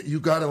keep it. You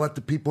got to let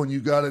the people, and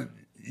you got to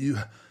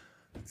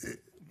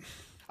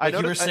Like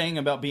you were saying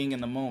about being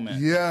in the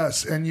moment.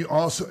 Yes, and you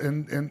also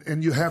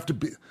and you have to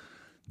be.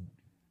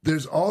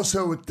 There's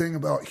also a thing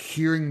about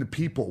hearing the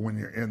people when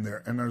you're in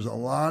there, and there's a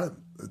lot of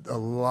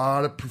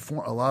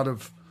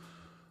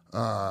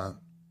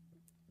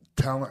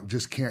talent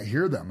just can't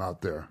hear them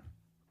out there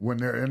when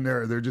they're in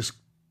there.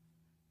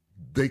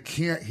 They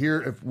can't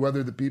hear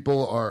whether the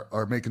people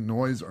are making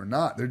noise or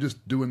not. They're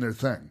just doing their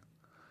thing.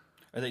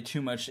 Are they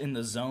too much in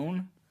the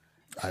zone?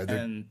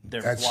 And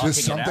they're that's blocking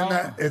just something it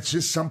out? it's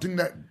just something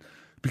that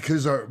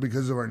because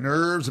of our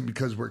nerves and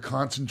because we're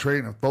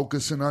concentrating and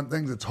focusing on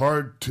things, it's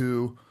hard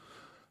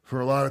for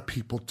a lot of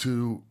people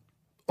to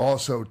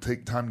also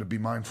take time to be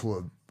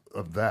mindful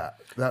of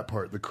that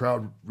part, the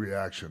crowd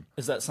reaction.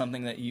 Is that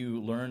something that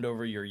you learned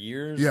over your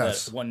years?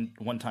 Yes. That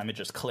one time it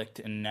just clicked,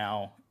 and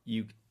now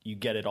you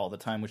get it all the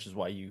time, which is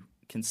why you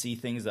can see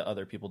things that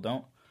other people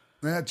don't?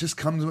 Yeah, it just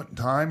comes with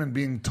time and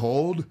being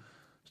told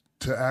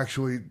to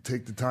actually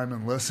take the time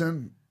and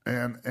listen,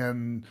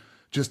 and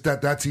just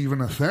that's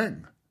even a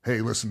thing.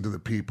 Hey, listen to the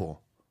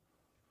people.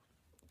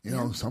 You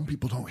know, some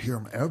people don't hear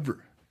them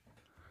ever.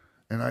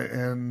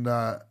 And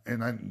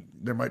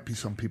there might be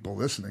some people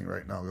listening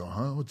right now going,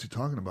 huh, what's he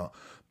talking about?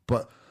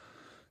 But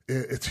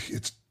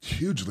it's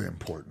hugely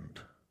important,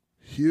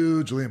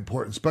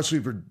 especially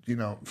for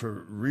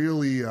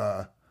really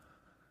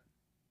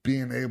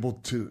being able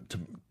to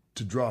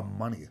draw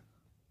money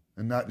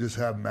and not just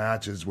have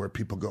matches where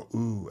people go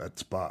ooh at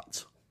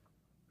spots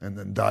and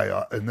then die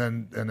off, and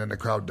then the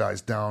crowd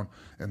dies down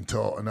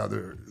until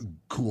another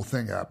cool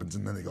thing happens,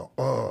 and then they go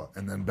oh,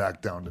 and then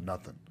back down to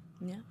nothing.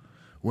 Yeah.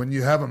 When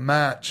you have a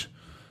match,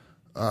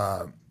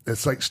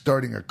 it's like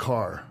starting a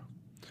car.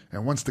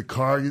 And once the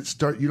car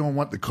you don't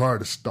want the car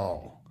to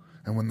stall.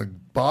 And when the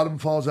bottom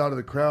falls out of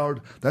the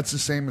crowd, that's the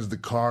same as the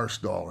car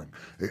stalling.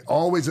 It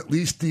always at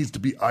least needs to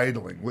be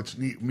idling, which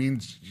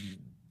means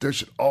there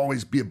should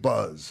always be a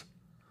buzz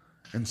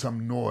and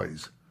some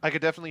noise. I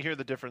could definitely hear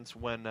the difference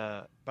when,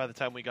 by the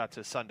time we got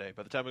to Sunday,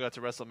 by the time we got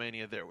to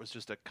WrestleMania, there was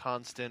just a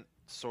constant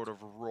sort of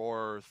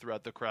roar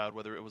throughout the crowd,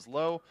 whether it was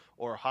low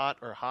or hot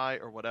or high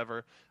or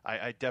whatever.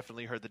 I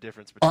definitely heard the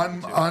difference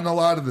between the two. On a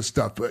lot of the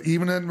stuff. But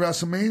even in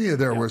WrestleMania,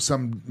 there were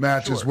some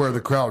matches where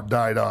the crowd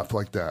died off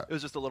like that. It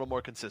was just a little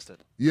more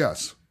consistent.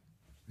 Yes.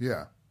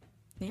 Yeah.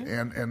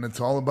 And it's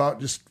all about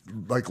just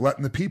like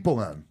letting the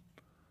people in.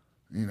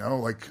 You know,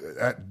 like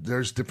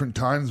there's different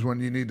times when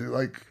you need to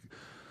like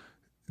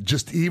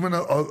just even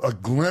a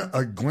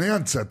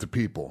glance at the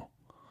people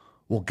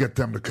will get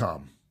them to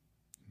come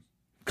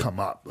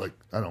up. Like,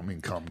 I don't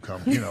mean come,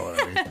 you know what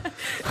I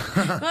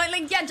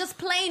mean? Just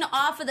playing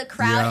off of the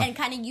crowd and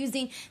kind of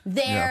using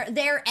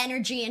their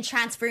energy and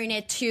transferring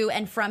it to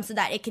and from so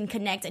that it can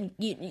connect and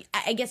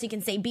I guess you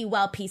can say be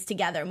well pieced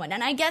together and whatnot.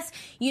 And I guess,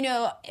 you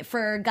know,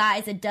 for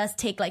guys, it does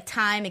take like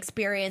time,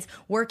 experience,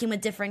 working with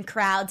different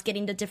crowds,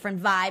 getting the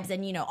different vibes,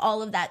 and, you know,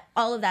 all of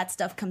that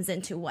stuff comes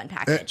into one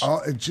package.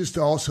 It just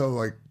also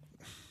like,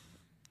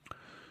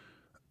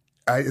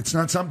 it's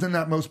not something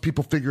that most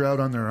people figure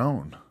out on their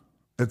own.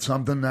 It's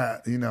something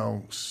that, you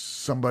know,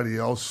 somebody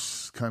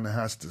else kind of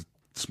has to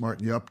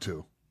smarten you up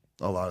to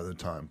a lot of the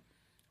time.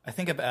 I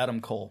think of Adam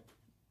Cole.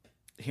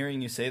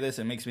 Hearing you say this,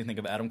 it makes me think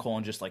of Adam Cole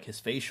and just like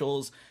his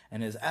facials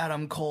and his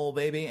Adam Cole,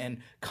 baby, and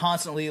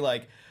constantly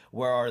like,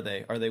 where are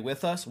they? Are they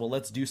with us? Well,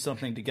 let's do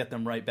something to get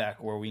them right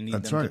back where we need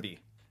them to be.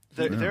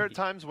 There are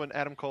times when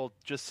Adam Cole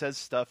just says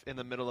stuff in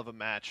the middle of a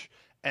match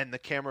and the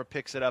camera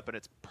picks it up and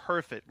it's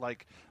perfect.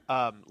 Like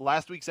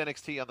last week's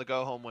NXT on the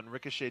go home when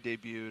Ricochet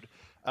debuted,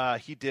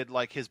 he did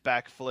like his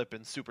back flip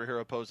and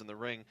superhero pose in the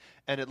ring,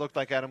 and it looked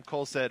like Adam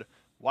Cole said,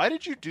 "Why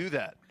did you do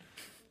that?"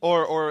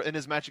 Or in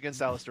his match against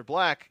Aleister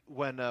Black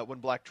when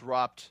Black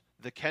dropped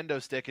the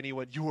kendo stick and he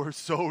went, "You are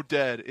so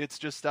dead." It's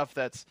just stuff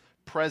that's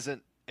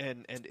present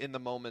and in the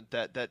moment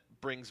that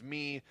brings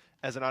me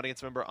as an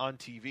audience member on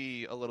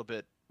TV a little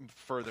bit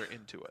further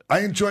into it. I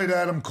enjoyed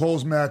Adam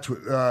Cole's match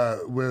with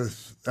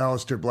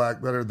Aleister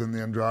Black better than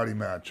the Andrade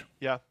match.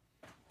 Yeah,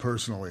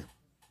 personally,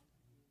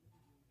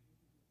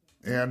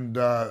 and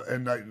I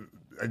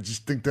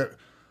just think that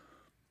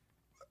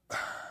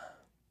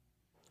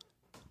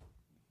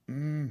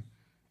I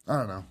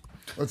don't know.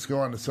 Let's go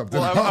on to something.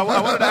 Well, I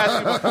wanted to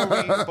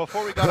ask you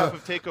before we got off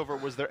of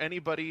TakeOver, was there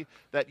anybody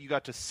that you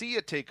got to see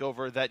at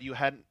TakeOver that you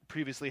hadn't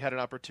previously had an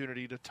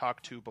opportunity to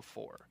talk to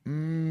before?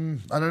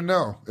 I don't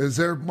know. Is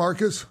there,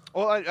 Marcus?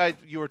 Well,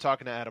 you were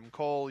talking to Adam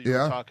Cole. You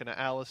were talking to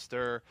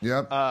Aleister.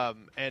 Yep.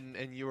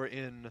 And you were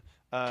in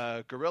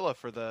Gorilla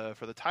for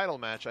the title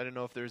match. I didn't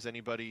know if there's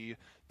anybody.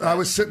 I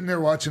was sitting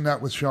there watching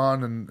that with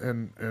Sean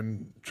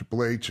and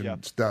Triple H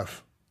and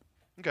stuff.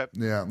 Okay.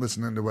 Yeah,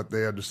 listening to what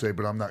they had to say,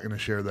 but I'm not going to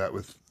share that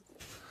with.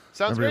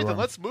 Sounds great. Then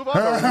let's move on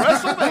to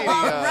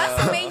WrestleMania.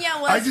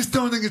 WrestleMania was. I just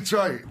don't think it's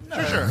right.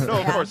 Sure.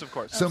 No, of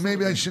course. So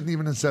maybe I shouldn't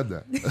even have said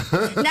that.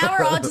 Now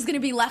we're all just going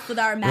to be left with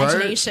our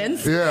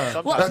imaginations. Right? Yeah.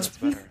 Sometimes it's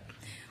better.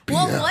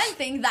 Well, one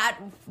thing that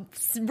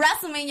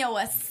WrestleMania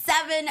was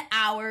 7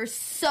 hours.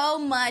 So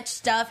much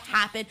stuff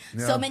happened.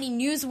 Yeah. So many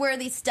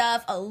newsworthy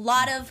stuff. A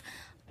lot of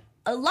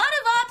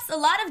ups, a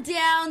lot of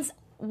downs.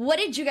 What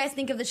did you guys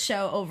think of the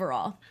show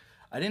overall?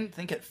 I didn't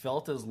think it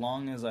felt as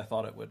long as I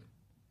thought it would.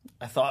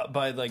 I thought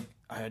by like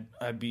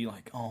I'd be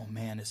like, oh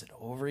man, is it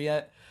over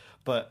yet?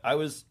 But I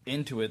was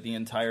into it the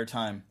entire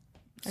time,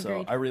 so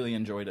Agreed. I really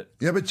enjoyed it.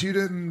 Yeah, but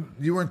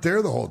you weren't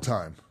there the whole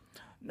time.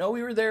 No,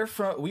 we were there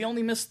we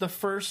only missed the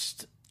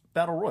first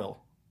Battle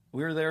Royal.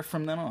 We were there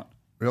from then on.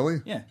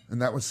 Really? Yeah. And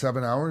that was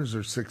 7 hours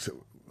or 6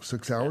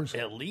 hours?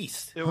 At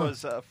least. It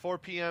was 4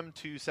 p.m.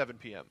 to 7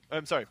 p.m.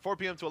 I'm sorry, 4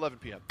 p.m. to 11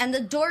 p.m. And the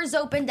doors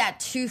opened at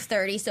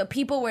 2:30, so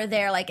people were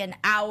there like an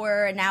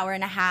hour and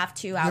a half,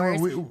 2 hours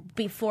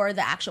before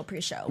the actual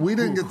pre-show. We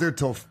didn't get there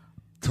till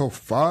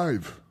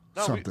 5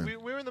 No, something. we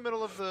were in the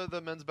middle of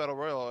the men's battle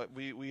royal.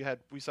 We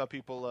saw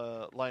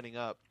people lining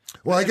up.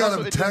 Well, I And got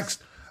also a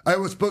text. I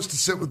was supposed to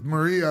sit with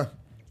Maria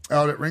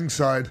out at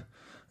ringside,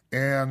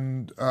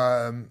 and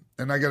I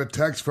got a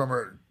text from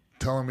her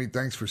telling me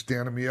thanks for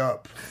standing me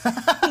up. Because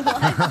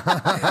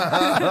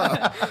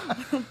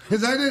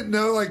I didn't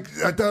know, like,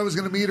 I thought I was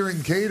going to meet her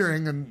in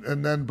catering,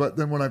 but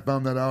then when I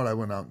found that out, I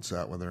went out and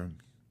sat with her and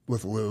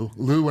with Lou.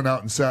 Lou went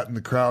out and sat in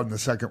the crowd in the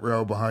second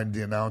row behind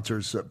the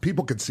announcers.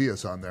 People could see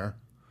us on there.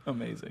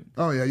 Amazing.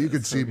 Oh yeah, you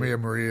could see me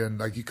and Maria, and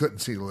like you couldn't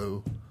see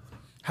Lou.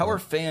 How were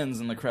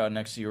fans in the crowd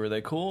next to you? Were they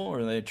cool? Or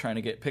were they trying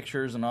to get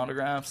pictures and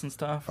autographs and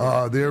stuff?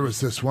 There was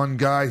this one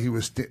guy. He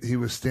was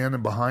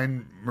standing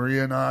behind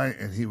Maria and I,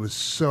 and he was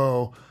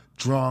so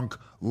drunk,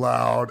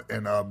 loud,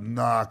 and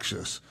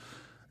obnoxious.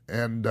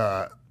 And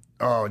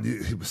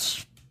he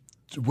was,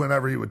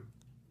 whenever he would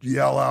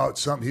yell out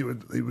something, he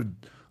would.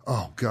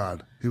 Oh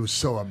God, he was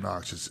so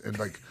obnoxious, and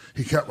like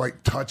he kept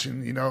like touching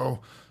me,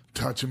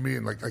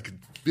 and like I could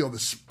feel the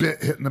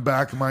spit hitting the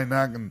back of my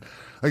neck, and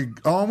I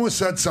almost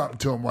said something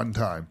to him one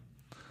time,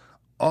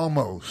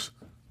 almost,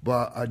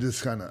 but I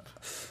just kind of,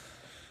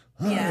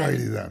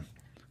 alrighty then.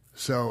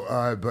 So,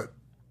 but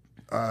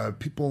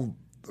people,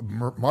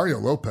 Mario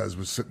Lopez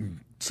was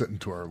sitting sitting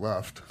to our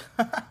left.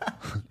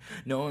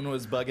 No one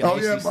was bugging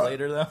AC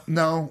Slater, though?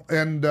 No,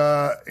 and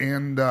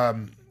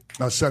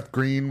Seth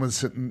Green was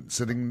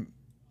sitting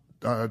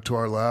to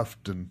our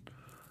left, and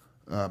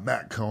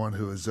Matt Cohen,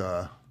 who's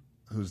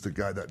the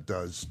guy that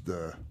does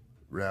the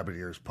Rabbit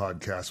Ears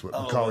podcast with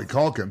Macaulay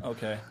Culkin.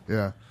 Okay.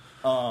 Yeah.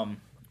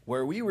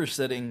 Where we were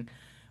sitting,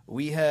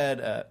 we had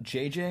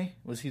JJ.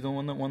 Was he the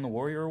one that won the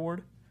Warrior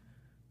Award?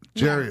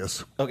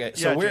 Jarius. Okay,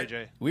 so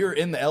JJ. we were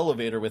in the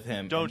elevator with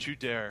him. Don't you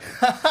dare.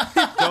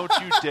 Don't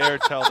you dare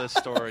tell this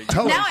story.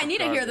 Now I need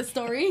to hear the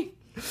story.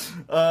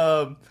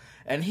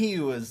 And he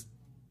was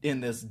in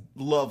this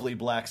lovely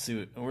black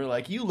suit, and we're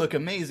like, "You look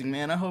amazing,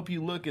 man. I hope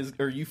you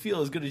you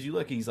feel as good as you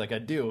look." And he's like, "I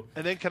do."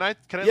 And then can I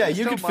Yeah, at least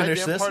you tell can my finish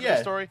damn this. part of Yeah.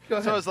 the story? Go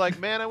ahead. So I was like,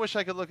 man, I wish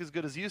I could look as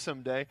good as you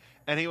someday.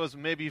 And he was,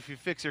 maybe if you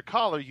fix your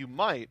collar, you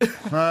might.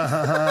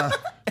 and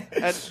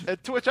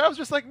to which I was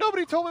just like,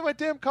 nobody told me my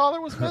damn collar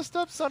was messed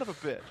up, son of a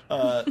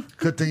bitch.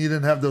 Good thing you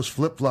didn't have those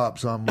flip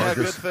flops on, Yeah,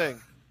 Marcus. good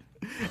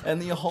thing.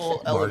 And the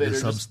whole elevator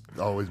Marcus, just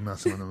I'm always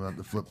messing with him at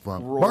the flip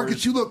flop. roars.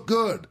 Marcus, you look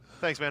good.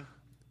 Thanks, man.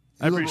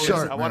 You I look appreciate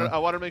sharp, it. man. I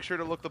wanted to make sure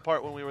to look the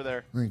part when we were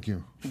there. Thank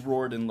you.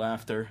 roared in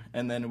laughter,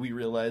 and then we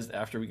realized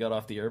after we got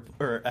off the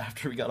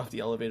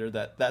elevator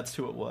that that's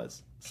who it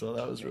was. So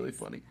that was really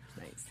funny.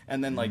 Nice.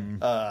 And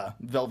then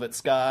Velvet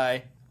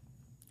Sky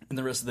and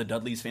the rest of the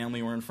Dudley's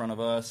family were in front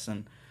of us,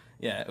 and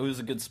yeah, it was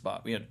a good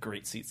spot. We had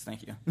great seats.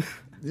 Thank you.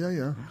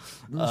 Yeah.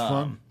 It was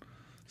fun.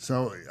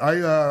 So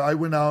I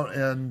went out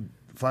and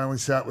finally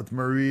sat with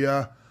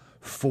Maria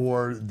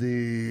for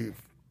the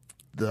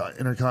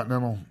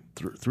Intercontinental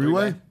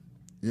three-way.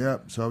 Yeah,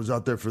 so I was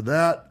out there for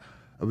that.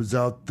 I was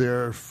out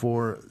there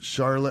for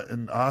Charlotte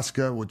and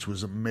Asuka, which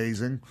was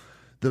amazing.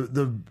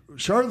 The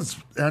Charlotte's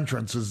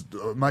entrance is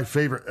my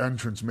favorite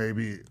entrance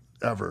maybe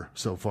ever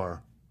so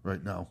far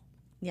right now.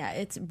 Yeah,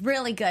 it's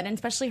really good, and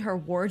especially her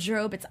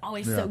wardrobe. It's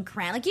always so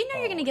grand. Like, you're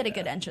going to get a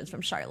good entrance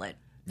from Charlotte.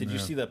 Did you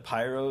see the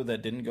pyro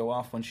that didn't go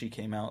off when she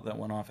came out that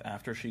went off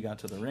after she got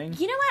to the ring?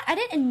 You know what? I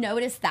didn't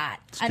notice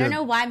that. I don't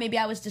know why. Maybe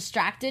I was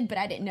distracted, but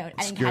I didn't know. I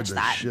didn't Scared catch the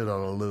that. shit out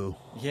of Lou.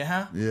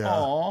 Yeah? Yeah.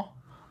 Aw.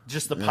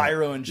 Just the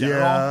pyro in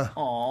general? Yeah.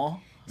 Aw.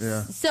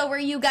 Yeah. So, were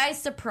you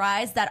guys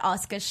surprised that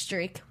Asuka's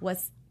streak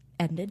was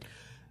ended?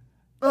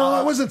 Oh,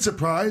 I wasn't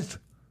surprised.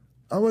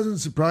 I wasn't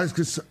surprised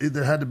because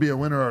there had to be a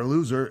winner or a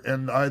loser,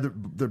 and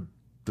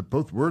they're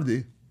both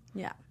worthy.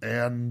 Yeah.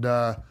 And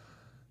that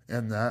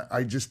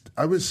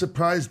I was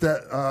surprised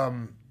that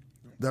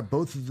that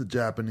both of the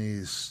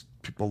Japanese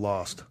people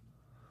lost.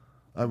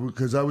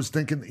 Because I was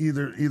thinking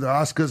either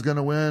Asuka's going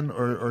to win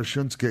or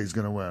Shinsuke's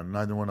going to win.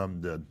 Neither one of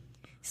them did.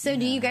 So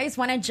do you guys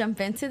want to jump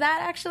into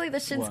that, actually, the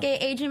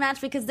Shinsuke AJ match?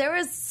 Because there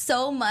was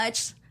so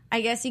much, I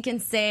guess you can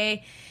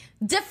say,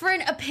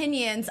 different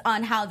opinions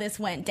on how this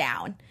went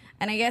down.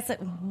 And I guess,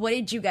 what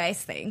did you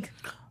guys think?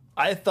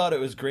 I thought it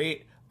was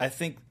great. I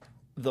think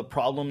the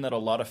problem that a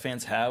lot of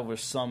fans have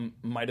was some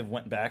might have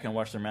went back and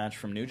watched their match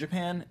from New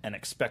Japan and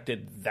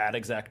expected that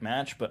exact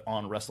match, but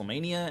on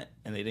WrestleMania,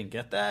 and they didn't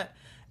get that.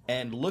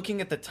 And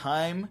looking at the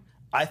time,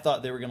 I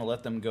thought they were going to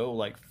let them go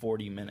like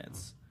 40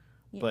 minutes.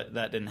 But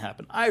that didn't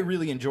happen. I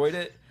really enjoyed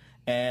it.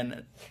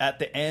 And at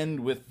the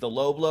end with the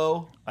low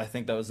blow, I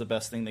think that was the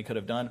best thing they could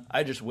have done.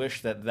 I just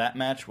wish that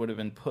match would have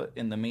been put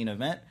in the main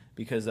event,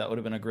 because that would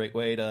have been a great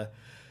way to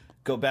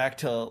go back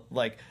to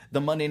like the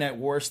Monday Night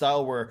War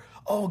style where,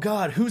 oh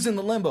God, who's in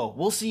the limbo?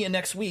 We'll see you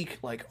next week.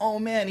 Like, oh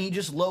man, he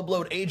just low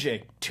blowed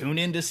AJ. Tune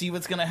in to see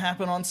what's going to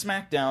happen on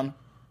SmackDown,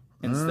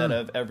 instead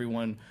of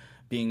everyone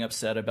being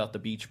upset about the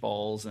beach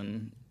balls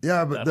and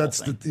but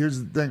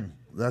here's the thing.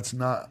 That's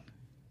not.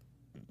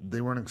 They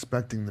weren't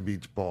expecting the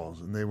beach balls,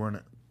 and they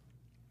weren't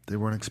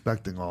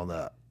expecting all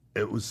that.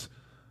 It was,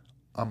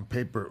 on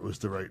paper, it was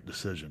the right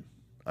decision.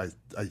 I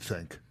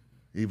think,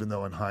 even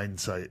though in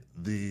hindsight,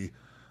 the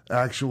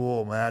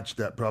actual match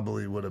that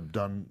probably would have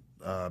done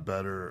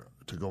better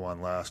to go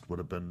on last would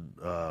have been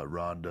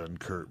Ronda and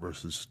Kurt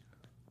versus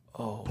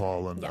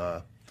Paul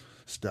and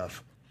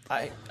Steph.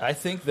 I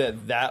think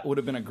that would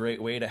have been a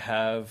great way to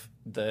have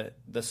the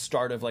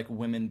start of like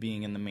women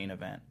being in the main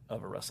event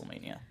of a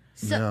WrestleMania.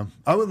 Yeah,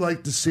 I would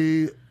like to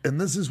see,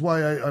 and this is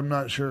why I'm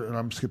not sure, and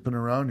I'm skipping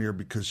around here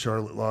because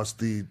Charlotte lost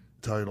the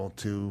title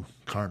to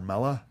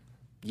Carmella.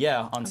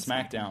 Yeah, on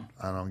SmackDown.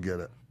 I don't get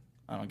it.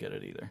 I don't get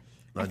it either.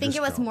 I think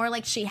it was more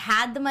like she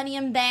had the money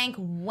in bank.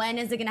 When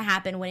is it going to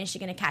happen? When is she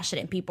going to cash it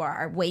in? People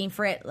are waiting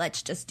for it.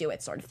 Let's just do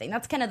it, sort of thing.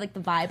 That's kind of like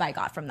the vibe I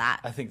got from that.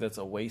 I think that's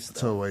a waste.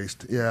 It's a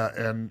waste. Yeah,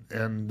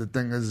 and the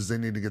thing is they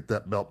need to get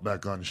that belt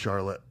back on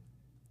Charlotte,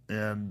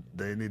 and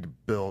they need to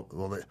build.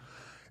 Well,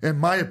 in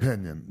my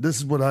opinion, this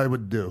is what I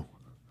would do.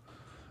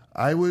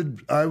 I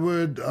would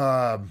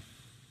have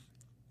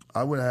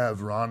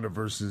Ronda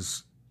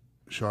versus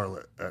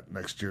Charlotte at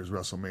next year's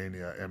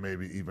WrestleMania, and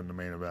maybe even the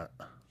main event.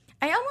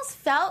 I almost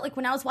felt like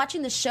when I was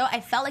watching the show,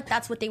 I felt like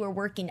that's what they were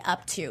working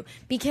up to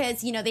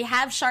because, you know, they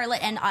have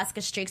Charlotte and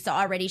Asuka streaks, so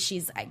already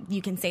she's,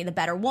 you can say, the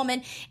better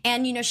woman.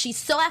 And, you know, she's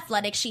so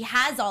athletic. She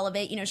has all of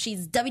it. You know,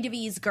 she's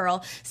WWE's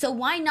girl. So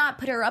why not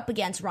put her up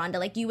against Ronda?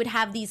 Like, you would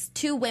have these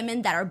two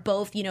women that are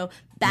both, you know,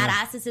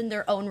 badasses in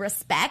their own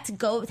respect,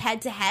 go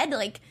head to head.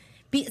 Like,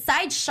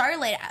 besides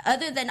Charlotte,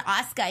 other than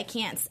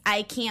Asuka,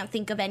 I can't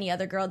think of any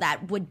other girl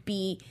that would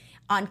be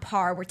on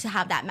par were to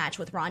have that match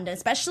with Ronda,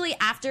 especially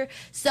after.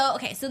 So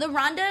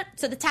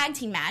the tag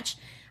team match,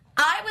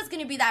 I was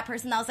going to be that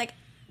person that was like,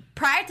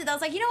 prior to that, I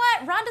was like, you know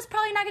what? Ronda's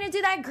probably not going to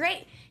do that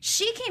great.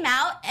 She came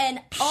out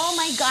and, oh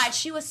my God,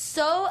 she was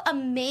so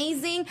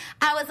amazing.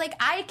 I was like,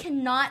 I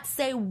cannot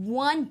say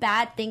one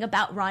bad thing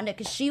about Ronda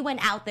because she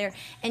went out there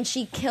and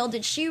she killed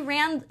it. She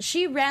ran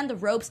the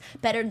ropes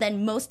better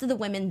than most of the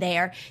women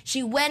there.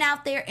 She went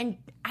out there and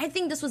I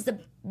think this was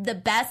the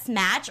best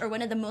match or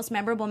one of the most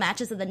memorable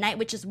matches of the night,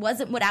 which just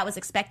wasn't what I was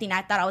expecting.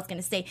 I thought I was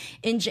going to say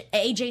AJ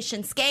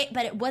Shinsuke,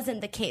 but it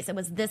wasn't the case. It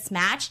was this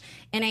match,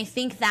 and I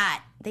think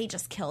that they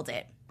just killed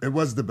it. It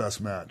was the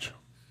best match.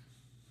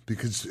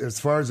 Because as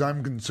far as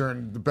I'm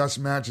concerned, the best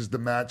match is the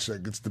match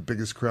that gets the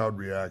biggest crowd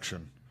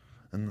reaction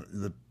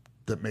and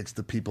that makes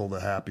the people the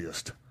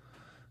happiest.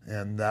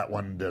 And that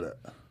one did it.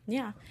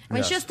 Yeah.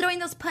 When she was throwing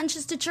those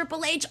punches to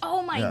Triple H,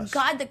 oh my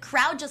God, the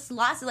crowd just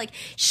lost it. Like,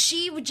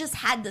 she just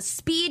had the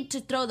speed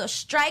to throw those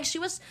strikes. It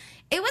was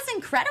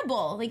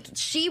incredible. Like,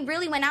 she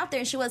really went out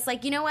there and she was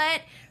like, you know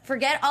what?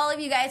 Forget all of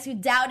you guys who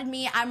doubted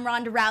me. I'm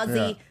Ronda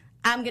Rousey. Yeah.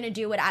 I'm going to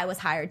do what I was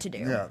hired to do.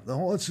 Yeah.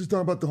 Let's just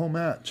talk about the whole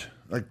match.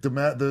 Like, the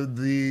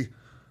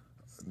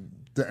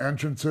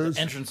entrances.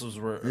 The entrances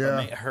were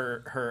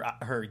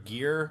her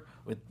gear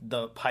with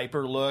the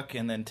Piper look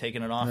and then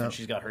taking it off, and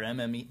she's got her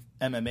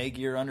MMA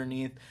gear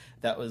underneath.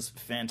 That was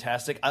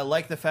fantastic. I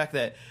like the fact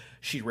that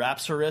she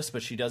wraps her wrist,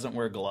 but she doesn't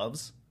wear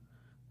gloves,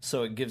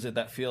 so it gives it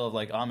that feel of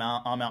like I'm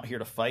out here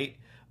to fight,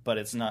 but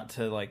it's not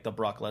to like the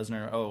Brock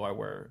Lesnar. Oh, I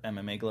wear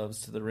MMA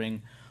gloves to the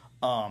ring.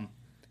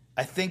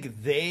 I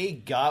think they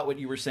got what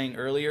you were saying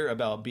earlier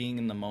about being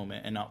in the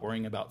moment and not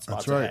worrying about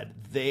spots ahead.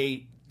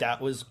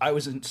 I was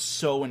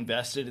so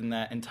invested in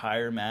that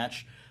entire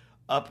match.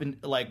 Up in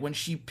like when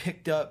she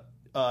picked up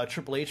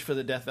Triple H for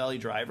the Death Valley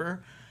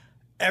Driver,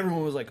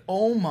 everyone was like,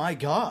 "Oh my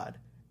God!"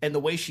 And the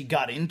way she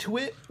got into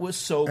it was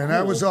so cool. And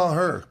that was all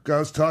her. I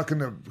was talking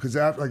to because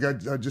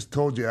I just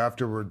told you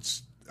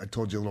afterwards. I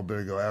told you a little bit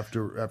ago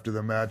after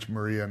the match,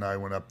 Maria and I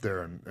went up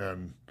there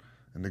and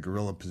in the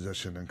gorilla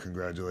position and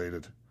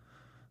congratulated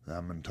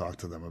them and talked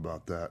to them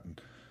about that.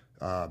 And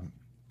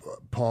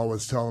Paul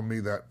was telling me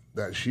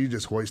that she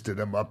just hoisted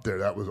him up there.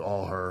 That was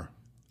all her.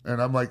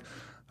 And I'm like,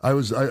 I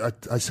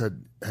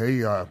said,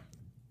 hey,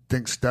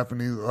 think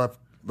Stephanie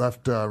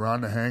left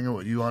Ronda hanging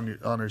with you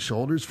on her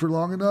shoulders for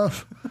long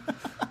enough?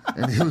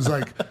 And he was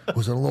like,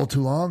 was it a little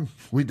too long?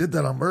 We did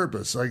that on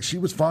purpose. Like, she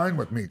was fine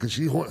with me because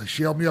she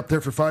held me up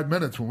there for 5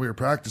 minutes when we were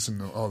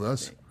practicing all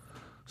this.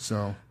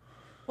 So.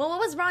 Well, what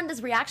was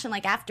Ronda's reaction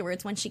like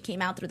afterwards when she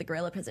came out through the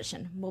gorilla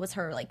position? What was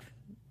her like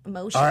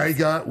emotion?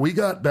 We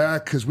got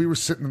back because we were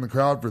sitting in the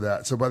crowd for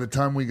that. So by the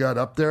time we got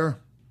up there,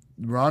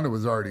 Ronda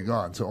was already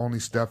gone. So only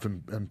Steph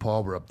and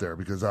Paul were up there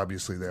because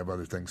obviously they have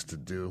other things to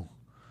do.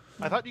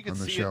 I thought you could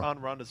see it on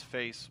Ronda's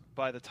face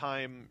by the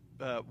time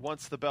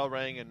once the bell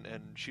rang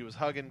and she was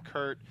hugging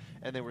Kurt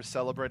and they were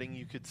celebrating.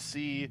 You could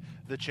see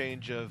the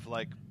change of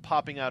like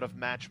popping out of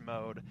match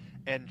mode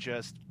and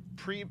just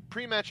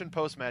pre-match and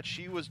post-match.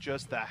 She was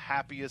just the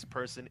happiest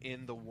person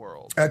in the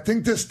world. I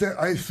think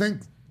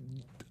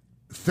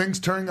things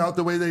turning out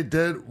the way they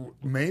did,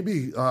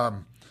 maybe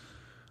the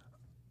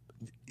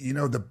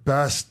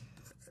best.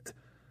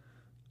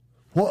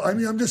 Well, I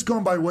mean, I'm just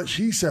going by what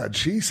she said.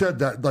 She said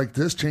that, like,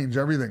 this changed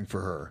everything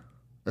for her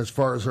as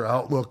far as her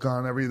outlook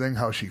on everything,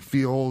 how she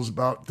feels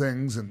about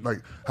things, and,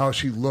 like, how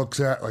she looks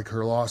at, like,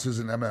 her losses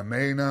in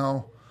MMA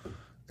now.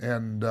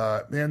 And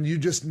you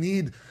just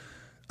need,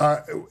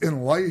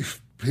 in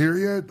life,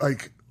 period,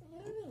 like,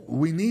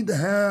 we need to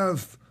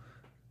have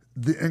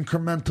the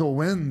incremental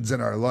wins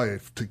in our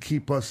life to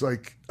keep us,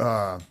 like,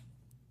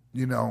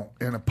 in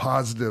a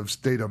positive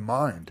state of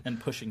mind. And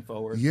pushing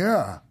forward.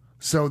 Yeah.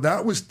 So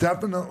that was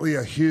definitely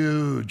a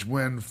huge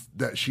win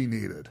that she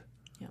needed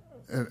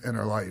in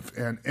her life,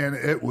 and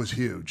it was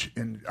huge.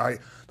 And I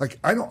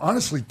don't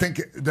honestly think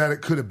that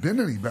it could have been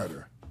any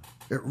better.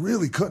 It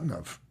really couldn't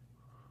have.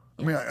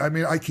 I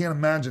mean, I can't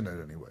imagine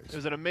it anyways. It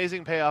was an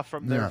amazing payoff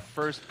from their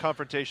first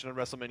confrontation on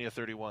WrestleMania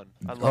 31.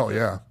 I loved it.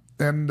 Yeah,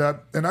 and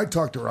I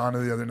talked to Ronda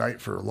the other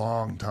night for a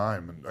long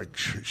time, and like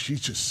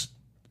she's just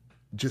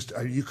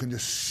you can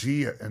just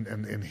see it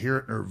and hear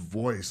it in her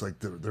voice, like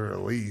the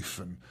relief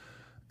and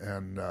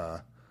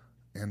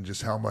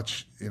just how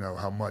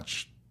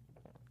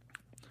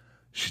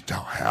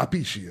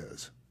happy she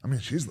is. I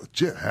mean, she's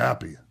legit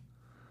happy.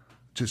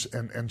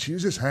 And she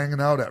was just hanging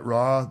out at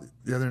Raw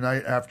the other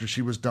night after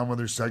she was done with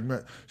her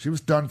segment. She was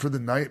done for the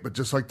night, but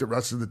just like the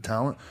rest of the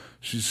talent,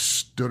 she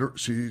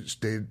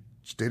stayed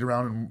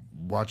around and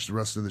watched the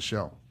rest of the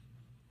show.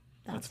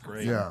 That's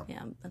great. Yeah.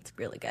 Yeah, that's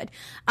really good.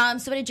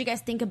 So what did you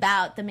guys think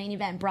about the main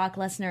event, Brock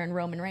Lesnar and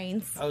Roman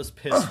Reigns? I was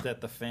pissed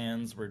that the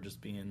fans were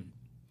just being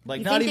like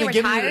You not think they even were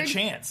giving it tired? a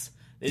chance.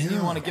 They didn't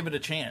even want to give it a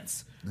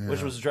chance,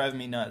 which was driving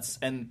me nuts.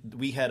 And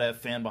we had a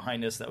fan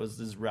behind us that was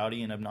just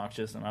rowdy and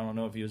obnoxious, and I don't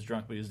know if he was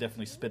drunk, but he was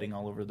definitely spitting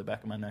all over the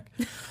back of my neck.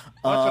 That's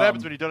what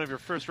happens when you don't have your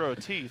first row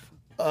of teeth.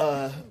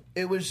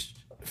 It was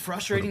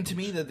frustrating to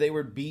me that they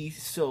would be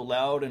so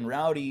loud and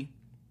rowdy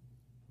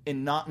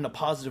and not in a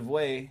positive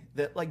way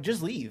that, like,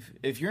 just leave.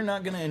 If you're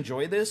not going to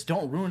enjoy this,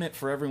 don't ruin it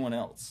for everyone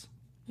else.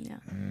 Yeah.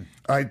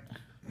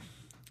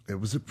 It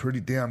was a pretty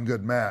damn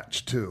good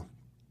match too.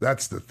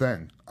 That's the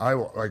thing. I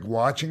like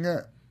watching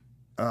it.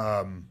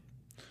 I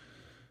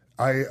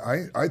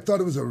thought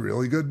it was a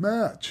really good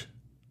match.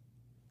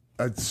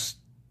 It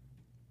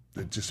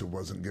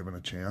wasn't given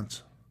a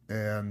chance,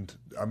 and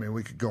I mean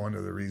we could go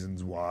into the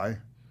reasons why,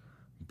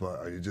 but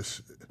I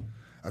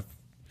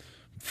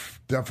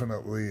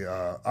definitely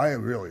I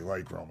really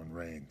like Roman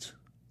Reigns.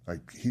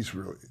 Like he's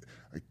really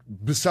like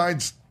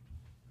besides,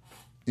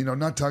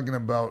 not talking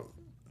about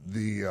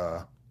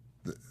the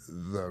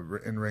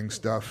in-ring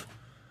stuff.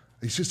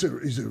 He's a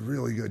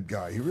really good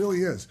guy. He really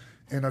is,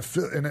 and I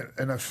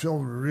feel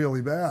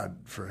really bad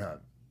for him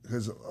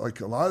because like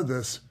a lot of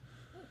this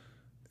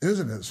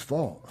isn't his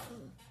fault,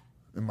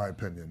 in my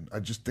opinion.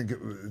 I just think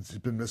it's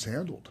been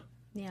mishandled.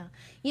 Yeah.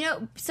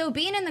 So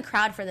being in the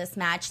crowd for this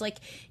match, like,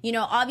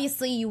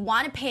 obviously you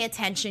want to pay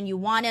attention. You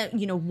want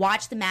to,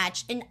 watch the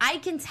match. And I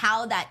can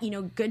tell that,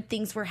 good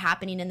things were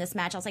happening in this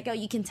match. I was like, oh,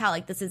 you can tell,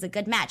 like, this is a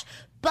good match.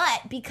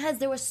 But because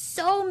there were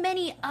so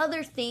many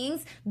other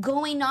things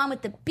going on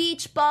with the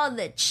beach ball,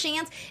 the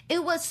chants,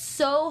 it was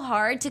so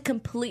hard to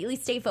completely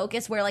stay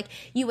focused where, like,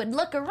 you would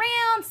look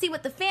around, see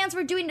what the fans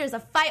were doing. There's a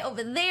fight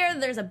over there.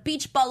 There's a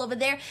beach ball over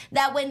there.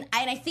 That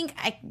I think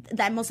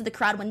that most of the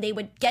crowd, when they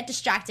would get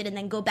distracted and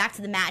then go back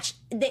to the match,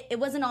 it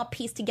wasn't all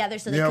pieced together,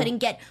 so they couldn't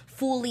get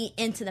fully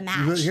into the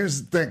match.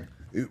 Here's the thing.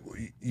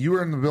 You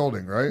were in the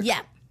building, right?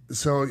 Yeah.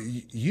 So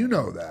you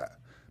know that.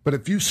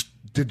 But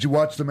did you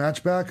watch the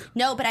match back?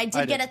 No, but I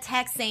did get a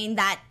text saying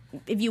that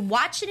if you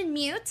watch it in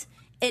mute,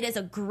 it is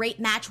a great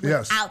match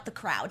without the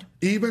crowd.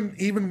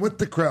 Even with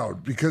the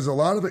crowd, because a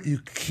lot of it you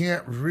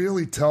can't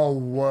really tell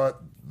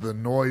what the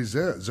noise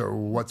is or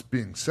what's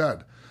being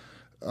said.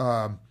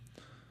 And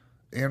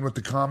with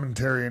the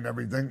commentary and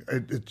everything,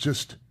 it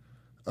just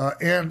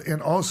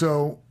and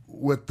also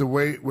with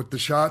the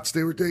shots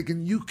they were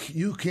taking, you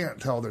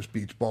can't tell there's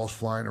beach balls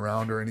flying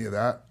around or any of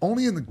that.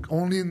 Only in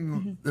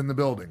the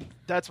building.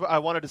 That's what I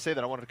wanted to say.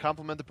 That I wanted to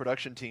compliment the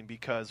production team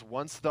because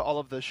once all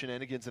of the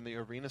shenanigans in the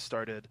arena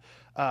started,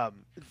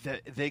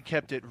 they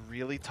kept it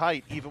really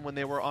tight. Even when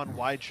they were on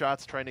wide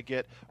shots trying to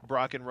get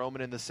Brock and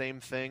Roman in the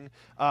same thing,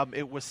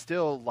 it was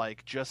still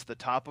like just the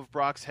top of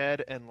Brock's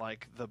head and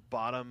like the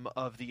bottom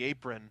of the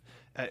apron.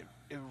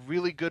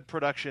 Really good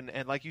production,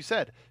 and like you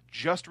said,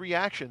 just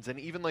reactions, and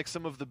even like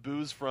some of the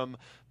boos from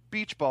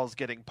beach balls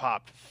getting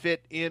popped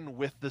fit in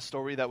with the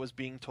story that was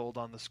being told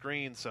on the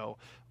screen. So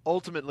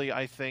ultimately,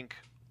 I think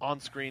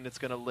on screen it's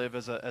going to live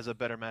as a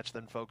better match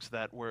than folks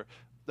that were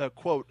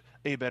quote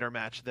a better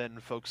match than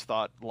folks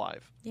thought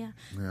live. Yeah.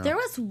 There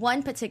was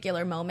one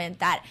particular moment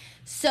that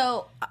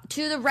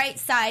to the right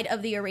side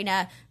of the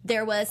arena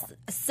there was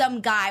some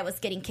guy was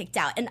getting kicked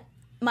out, and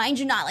mind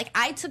you not, like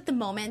I took the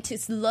moment to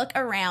look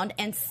around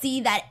and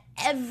see that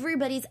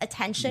everybody's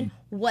attention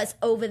was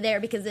over there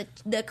because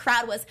the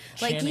crowd was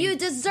like, chanting, "You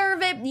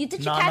deserve it."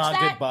 Did you catch not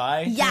that?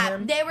 Goodbye Yeah,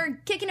 they were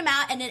kicking him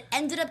out, and it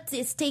ended up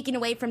just taken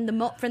away from the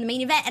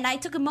main event. And I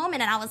took a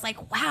moment, and I was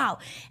like, "Wow,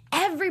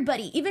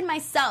 everybody, even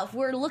myself,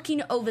 we're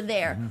looking over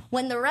there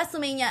when the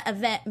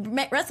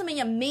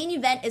WrestleMania main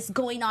event is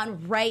going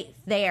on right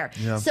there."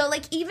 Yeah. So,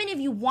 like, even if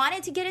you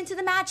wanted to get into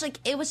the match, like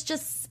it was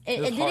just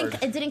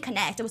it didn't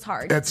connect. It was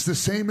hard. It's the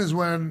same as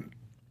when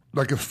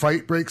like a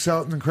fight breaks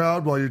out in the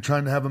crowd while you're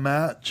trying to have a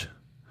match.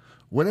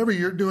 Whatever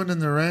you're doing in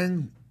the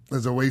ring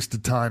is a waste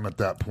of time at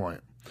that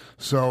point.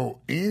 So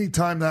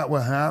anytime that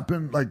will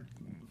happen, like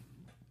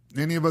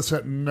any of us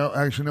that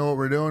actually know what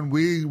we're doing,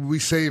 we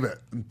save it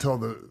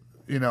until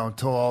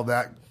until all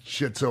that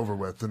shit's over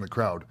with in the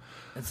crowd.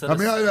 I had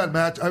that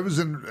match. I was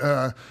in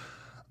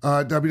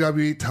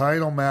WWE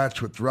title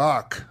match with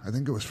Rock. I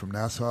think it was from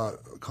Nassau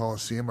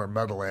Coliseum or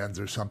Meadowlands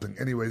or something.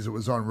 Anyways, it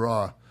was on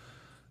Raw,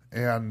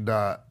 and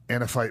a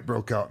fight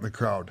broke out in the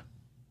crowd,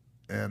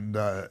 and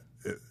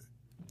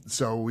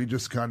so we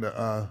just kind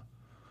of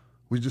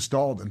we just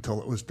stalled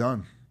until it was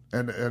done.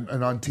 And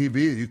on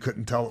TV, you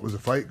couldn't tell it was a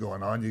fight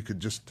going on. You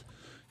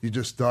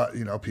just thought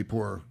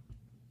people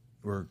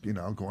were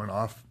going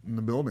off in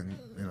the building.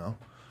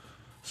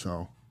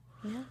 So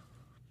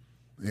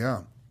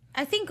yeah.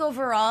 I think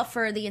overall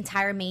for the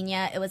entire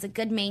Mania, it was a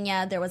good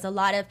Mania. There was a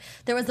lot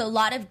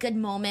of good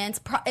moments.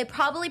 It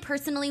probably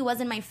personally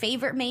wasn't my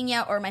favorite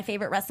Mania or my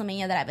favorite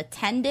WrestleMania that I've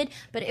attended,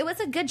 but it was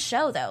a good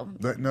show though.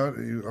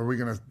 Are we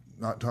gonna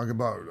not talk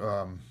about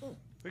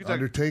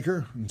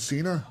Undertaker and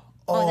Cena?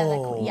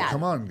 Oh, yeah.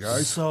 Come on,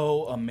 guys!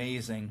 So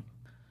amazing.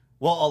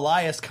 Well,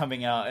 Elias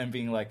coming out and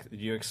being like, "Do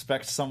you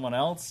expect someone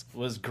else?"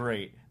 was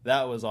great.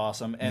 That was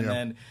awesome. And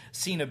then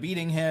Cena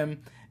beating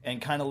him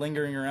and kind of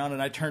lingering around.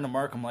 And I turned to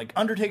Mark. I'm like,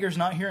 Undertaker's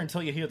not here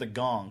until you hear the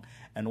gong.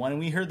 And when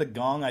we heard the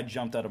gong, I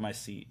jumped out of my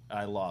seat.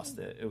 I lost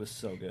it. It was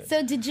so good.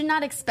 So did you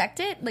not expect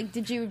it? Like,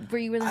 were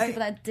you one of those people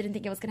that didn't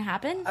think it was going to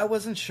happen? I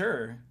wasn't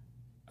sure.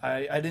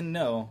 I didn't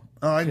know.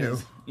 Oh, I knew.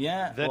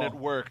 Yeah. Then it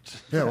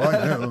worked. Yeah, well,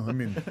 I knew. I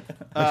mean,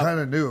 I kind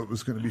of knew it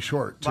was going to be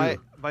short, too.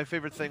 My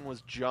favorite thing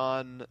was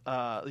John,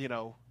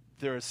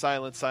 there is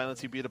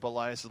silence. He beat up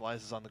Elias.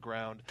 Elias is on the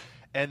ground.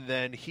 And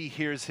then he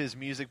hears his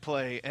music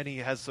play, and he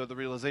has the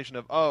realization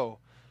of, oh,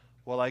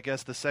 well, I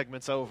guess the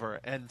segment's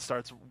over, and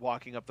starts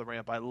walking up the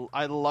ramp.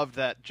 I love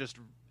that just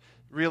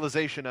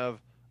realization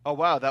of, oh,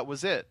 wow, that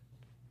was it.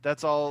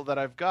 That's all that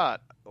I've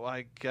got. Well,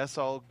 I guess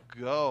I'll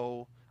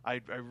go.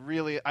 I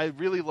really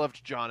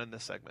loved John in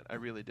this segment. I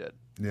really did.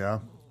 Yeah.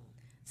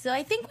 So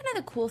I think one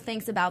of the cool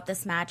things about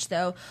this match,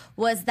 though,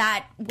 was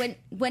that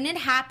when it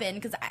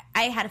happened, because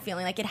I had a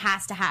feeling like it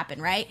has to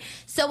happen, right?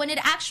 So when it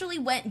actually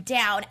went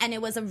down and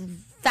it was a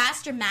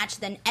faster match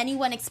than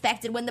anyone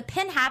expected, when the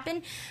pin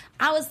happened,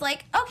 I was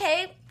like,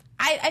 okay,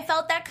 I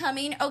felt that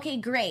coming. Okay,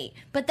 great.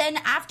 But then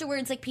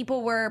afterwards, like,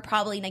 people were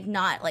probably like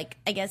not, like,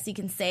 I guess you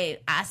can say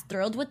as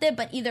thrilled with it,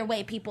 but either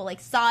way, people like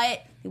saw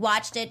it,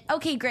 watched it.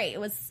 Okay, great. It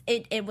was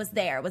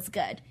there. It was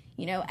good.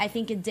 You know, I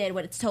think it did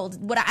what it's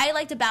told. What I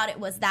liked about it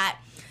was that,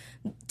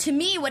 to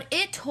me, what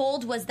it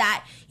told was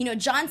that, you know,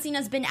 John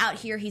Cena's been out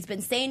here. He's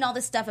been saying all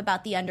this stuff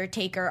about The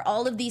Undertaker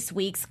all of these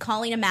weeks,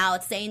 calling him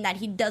out, saying that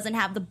he doesn't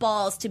have the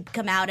balls to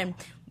come out and,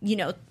 you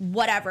know,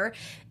 whatever.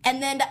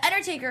 And then The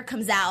Undertaker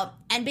comes out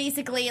and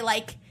basically,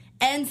 like,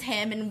 ends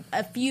him in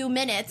a few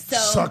minutes. So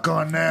suck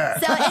on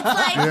that. So it's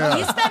like,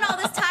 you spent all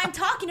this time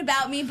talking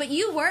about me, but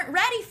you weren't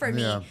ready for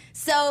me. Yeah.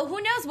 So who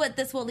knows what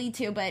this will lead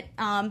to, but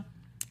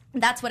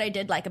that's what I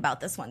did like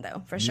about this one,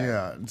 though, for sure.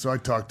 Yeah, and so I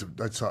talked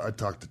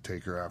to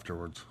Taker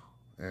afterwards,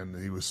 and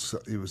he was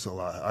a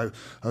lot.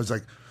 I was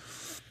like,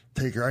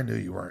 Taker, I knew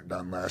you weren't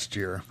done last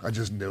year. I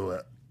just knew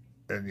it,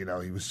 and you know,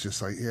 he was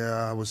just like,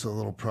 yeah, I was a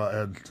little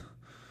pride.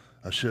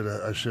 I should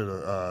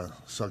have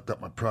sucked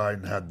up my pride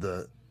and had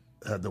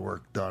the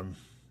work done,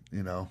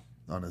 you know,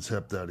 on his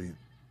hip that he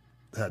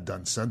had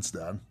done since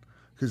then,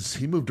 because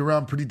he moved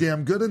around pretty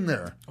damn good in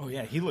there. Oh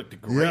yeah, he looked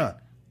great. Yeah.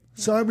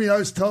 So, I mean, I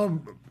was telling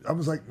him, I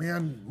was like,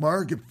 man,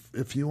 Mark,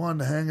 if you wanted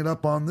to hang it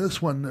up on this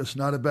one, it's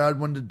not a bad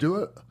one to do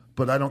it.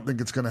 But I don't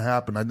think it's going to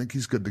happen. I think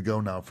he's good to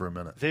go now for a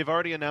minute. They've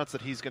already announced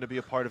that he's going to be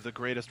a part of the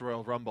Greatest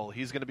Royal Rumble.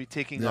 He's going to be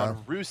taking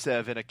on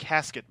Rusev in a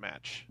casket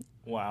match.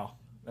 Wow.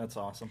 That's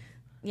awesome.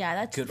 Yeah,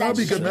 that's be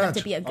a good match.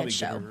 To be a good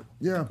show.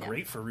 Yeah.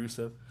 Great for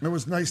Rusev. It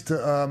was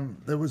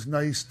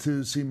nice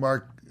to see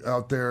Mark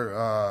out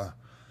there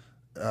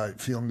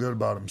feeling good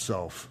about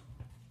himself.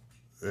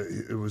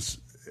 It was...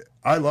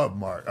 I love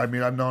Mark. I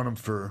mean, I've known him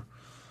for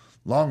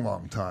a long,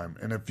 long time.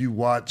 And if you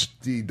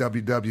watched the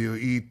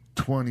WWE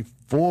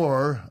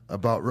 24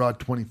 about Raw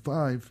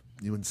 25,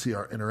 you would see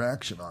our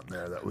interaction on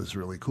there. That was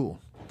really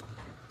cool.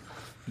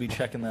 Be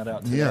checking that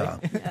out today. Yeah,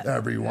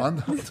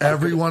 everyone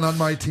on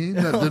my team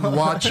that didn't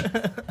watch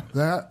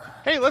that.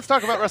 Hey, let's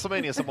talk about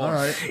WrestleMania some more. All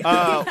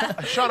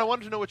right. Sean, I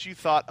wanted to know what you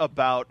thought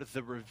about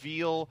the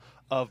reveal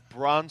of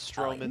Braun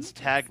Strowman's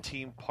tag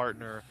team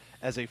partner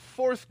as a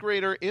fourth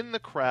grader in the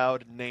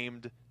crowd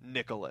named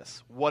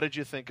Nicholas. What did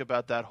you think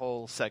about that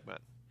whole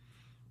segment?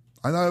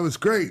 I thought it was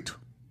great.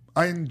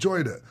 I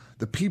enjoyed it.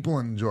 The people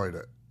enjoyed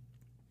it.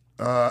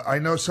 I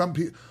know some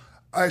people...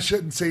 I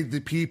shouldn't say the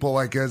people,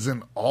 like as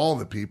in all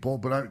the people,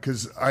 but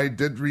because I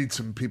did read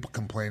some people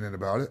complaining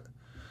about it.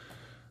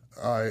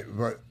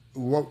 But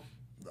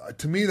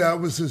to me, that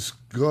was as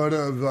good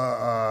of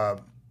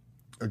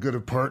a good a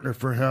partner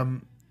for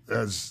him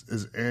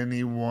as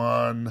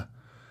anyone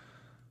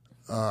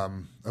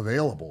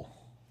available.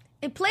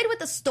 It played with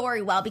the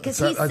story well because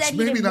he said he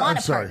didn't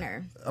want a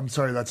partner. I'm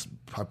sorry. I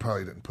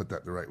probably didn't put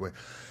that the right way.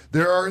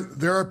 There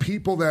are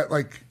people that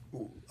like.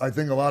 I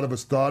think a lot of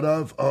us thought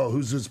of,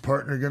 who's his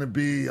partner going to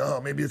be?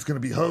 Oh, maybe it's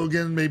going to be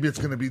Hogan. Maybe it's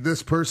going to be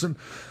this person.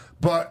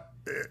 But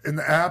in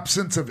the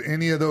absence of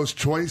any of those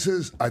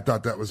choices, I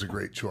thought that was a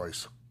great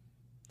choice.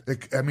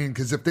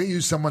 Because if they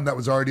used someone that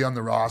was already on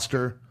the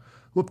roster,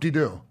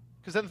 whoop-de-doo.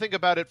 Because then think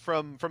about it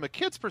from a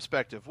kid's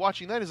perspective.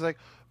 Watching that is like,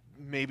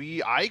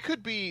 maybe I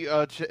could be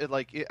I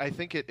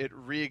think it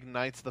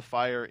reignites the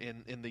fire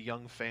in the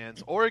young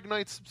fans, or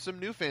ignites some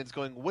new fans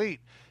going,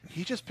 wait,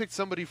 he just picked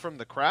somebody from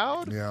the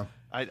crowd? Yeah.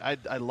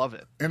 I love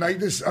it. And I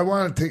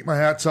want to take my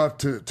hats off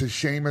to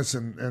Sheamus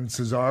and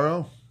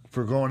Cesaro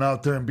for going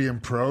out there and being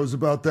pros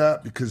about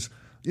that, because,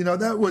 you know,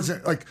 that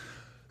wasn't like,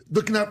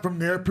 looking at from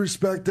their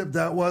perspective,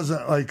 that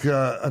wasn't like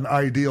an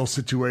ideal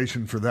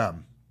situation for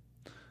them.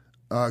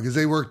 Because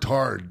they worked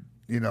hard,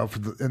 you know,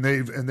 and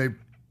they've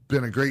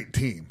been a great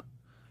team.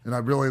 And I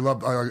really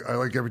I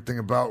like everything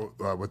about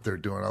what they're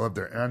doing. I love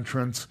their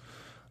entrance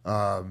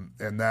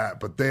and that,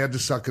 but they had to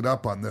suck it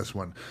up on this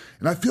one.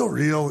 And I feel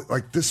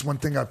this one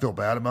thing I feel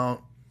bad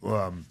about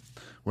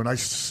when I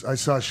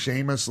saw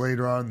Sheamus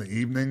later on in the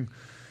evening,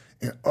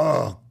 and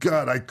oh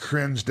God, I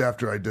cringed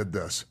after I did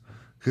this.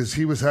 because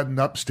he was heading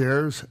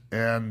upstairs,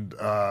 and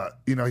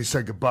he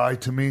said goodbye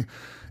to me,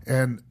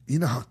 and you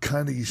know how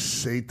kind of you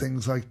say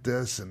things like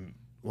this, and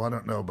well, I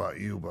don't know about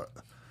you, but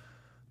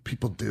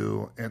people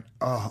do, and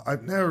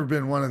I've never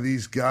been one of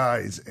these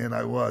guys, and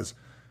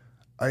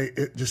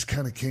it just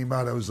kind of came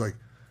out. I was like,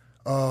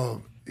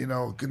 oh,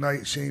 good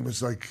night. Shane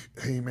was like,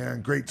 hey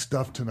man, great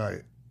stuff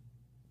tonight.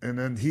 And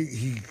then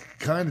he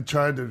kind of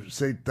tried to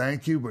say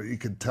thank you, but you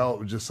could tell it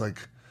was just like,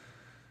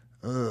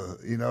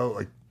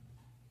 like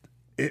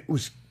it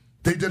was,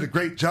 they did a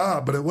great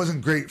job, but it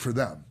wasn't great for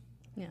them.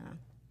 Yeah.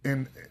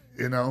 And,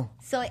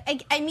 So,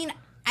 I mean,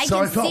 I so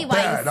can I felt see why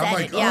bad. you said I'm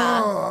like, it.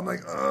 Yeah. I'm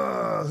like,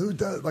 who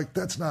does, like,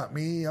 that's not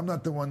me. I'm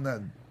not the one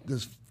that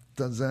just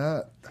does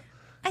that.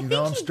 I think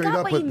I'm he straight got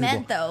up what with he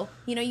meant, people.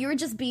 though. You were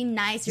just being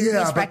nice. You were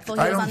Yeah, respectful.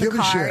 but He I was don't on the give a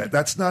card. shit.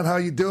 That's not how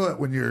you do it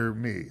when you're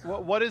me.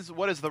 What is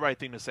the right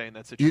thing to say in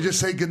that situation? You just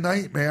say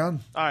goodnight,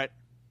 man. All right.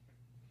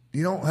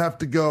 You don't have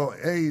to go,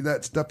 hey,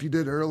 that stuff you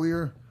did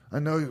earlier, I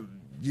know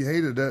you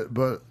hated it,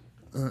 but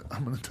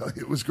I'm going to tell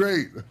you it was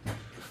great.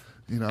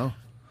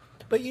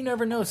 But you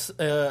never know.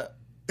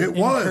 It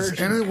was,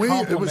 and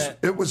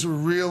it was a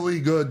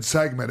really good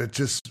segment.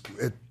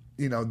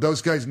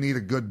 Those guys need a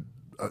good.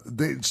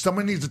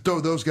 Someone needs to throw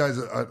those guys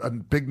a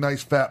big,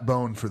 nice, fat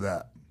bone for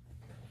that.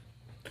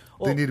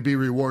 They need to be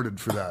rewarded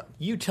for that.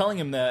 You telling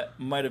him that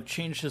might have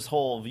changed his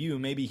whole view.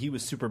 Maybe he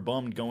was super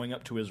bummed going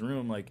up to his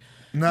room. Like,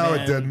 no, man.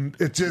 It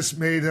didn't. It just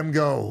made him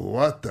go,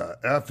 "What the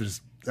f is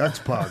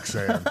X-Pac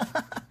saying?"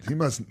 He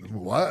must.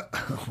 What?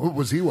 What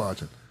was he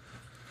watching?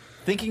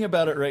 Thinking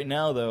about it right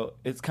now, though,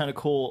 it's kind of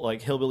cool.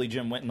 Like, Hillbilly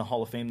Jim went in the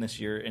Hall of Fame this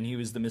year, and he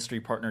was the mystery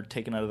partner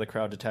taken out of the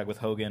crowd to tag with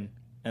Hogan,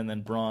 and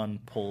then Braun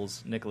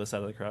pulls Nicholas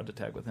out of the crowd to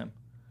tag with him.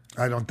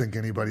 I don't think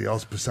anybody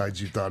else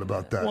besides you thought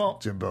about that,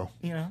 Jimbo.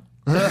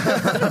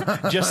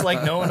 Just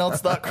like no one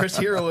else thought Chris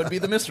Hero would be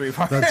the mystery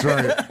partner. That's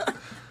right.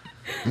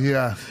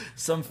 Yeah.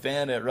 Some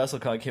fan at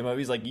WrestleCon came up.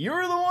 He's like,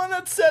 "You're the one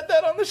that said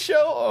that on the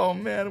show." Oh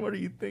man, what are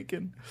you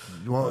thinking?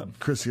 Well,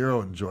 Chris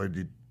Hero enjoyed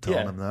you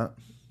telling him that.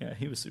 Yeah,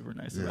 he was super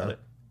nice about it.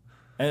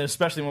 And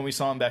especially when we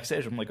saw him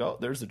backstage, I'm like, "Oh,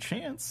 there's a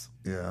chance."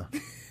 Yeah.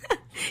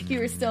 You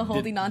were still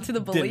holding on to the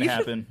belief. Didn't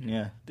happen.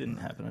 Yeah, didn't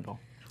happen at all.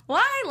 Well,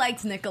 I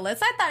liked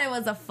Nicholas. I thought it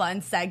was a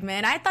fun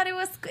segment. I thought it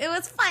was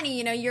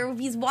funny.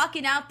 He's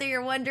walking out there.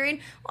 You're wondering,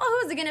 well,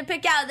 who's he gonna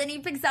pick out? Then he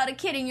picks out a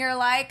kid, and you're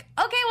like,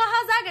 okay, well,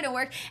 how's that gonna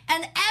work?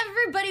 And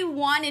everybody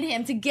wanted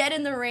him to get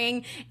in the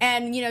ring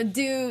and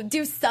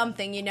do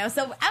something.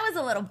 So I was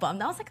a little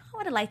bummed. I was like, oh, I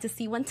would have liked to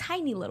see one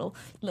tiny little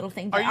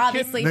thing, but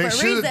obviously they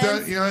for reasons.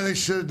 They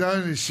should have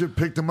done. They should have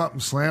picked him up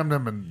and slammed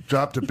him and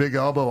dropped a big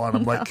elbow on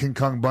him like King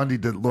Kong Bundy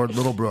did Lord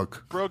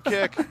Littlebrook. Bro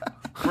kick,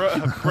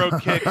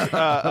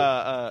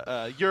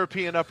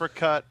 European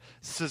uppercut,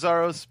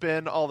 Cesaro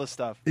spin, all the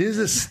stuff.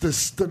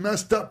 The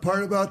messed up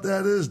part about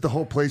that is the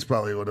whole place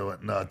probably would have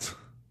went nuts.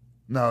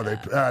 No, they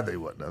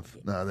wouldn't have.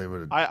 No, they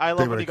would have. I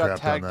love when he got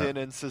tagged in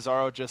and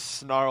Cesaro just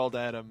snarled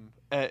at him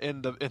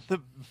in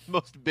the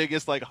most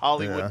biggest like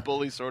Hollywood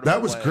bully sort of.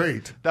 That was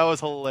great. That was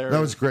hilarious. That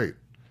was great.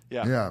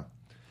 Yeah.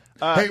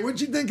 Hey, what'd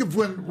you think of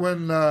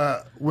when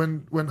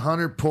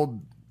Hunter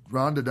pulled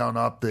Ronda down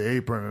off the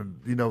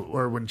apron, and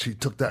or when she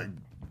took that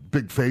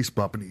big face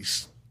bump and he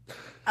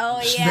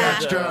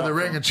snatched her out of the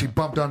ring and she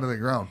bumped onto the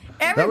ground?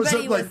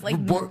 Everybody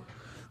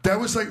that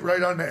was like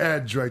right on the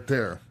edge right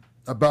there.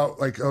 About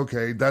like,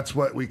 okay, that's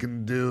what we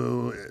can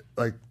do,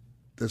 like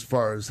as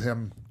far as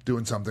him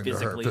doing something to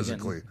her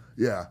physically.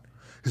 Yeah,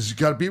 because you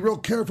got to be real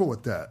careful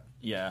with that.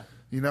 Yeah,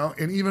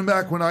 and even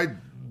back when I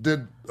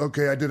did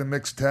a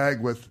mixed tag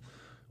with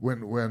when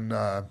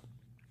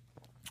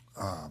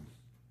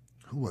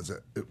who was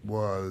it? It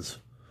was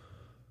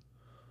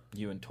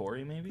you and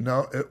Tori, maybe?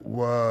 No, it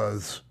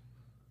was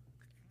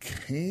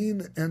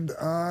Kane and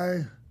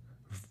I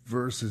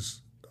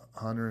versus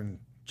Hunter and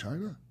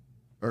China,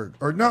 or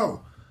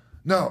no,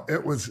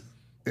 it was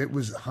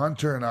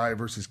Hunter and I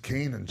versus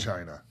Kane and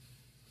China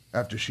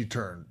after she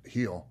turned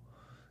heel,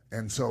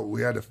 and so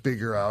we had to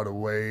figure out a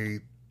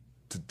way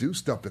to do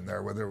stuff in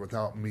there with her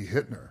without me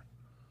hitting her,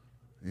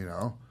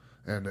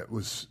 And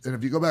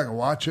if you go back and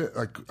watch it,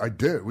 like I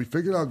did, we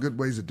figured out good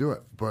ways to do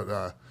it.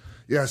 But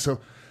so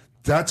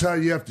that's how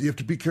you have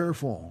to be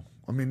careful.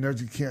 I mean,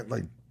 you can't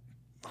like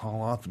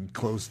haul off and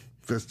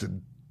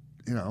close-fisted,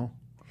 Well,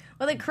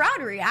 the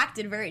crowd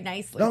reacted very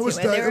nicely to it. It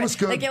was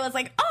good. Like, it was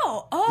like,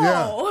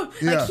 oh,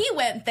 yeah. like he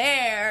went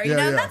there.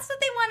 That's what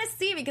they want to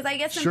see, because I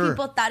guess some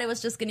people thought it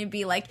was just going to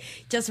be like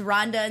just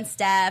Ronda and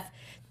Steph,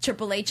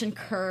 Triple H and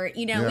Kurt.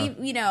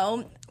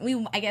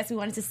 I guess we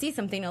wanted to see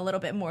something a little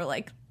bit more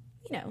like,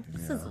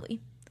 sizzly.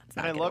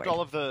 And I loved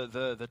all of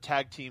the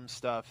tag team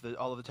stuff,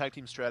 all of the tag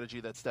team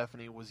strategy that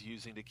Stephanie was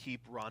using to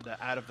keep Ronda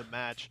out of the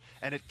match,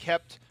 and it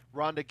kept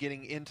Ronda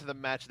getting into the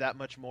match that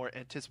much more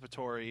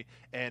anticipatory,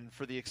 and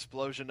for the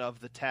explosion of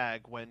the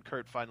tag when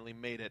Kurt finally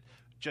made it,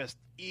 just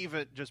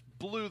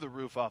blew the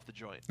roof off the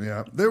joint.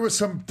 Yeah, there was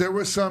some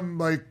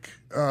like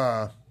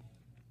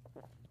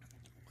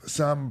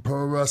some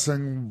pro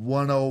wrestling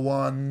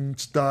 101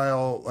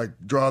 style, like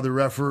draw the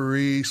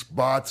referee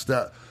spots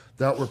that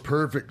were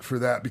perfect for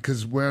that,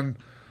 because when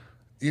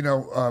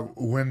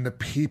when the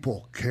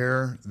people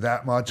care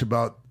that much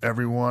about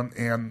everyone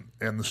and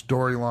the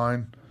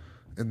storyline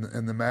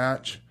in the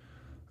match,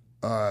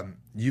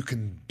 you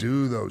can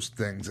do those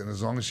things, and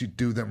as long as you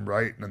do them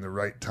right and in the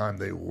right time,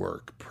 they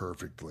work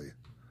perfectly.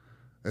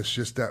 It's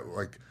just that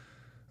like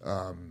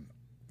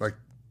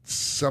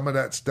some of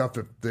that stuff,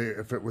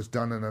 if it was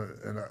done in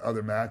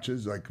other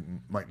matches, like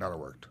might not have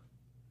worked.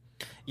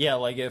 Yeah,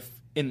 like if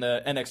in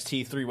the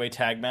NXT 3-way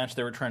tag match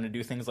they were trying to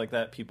do things like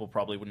that, people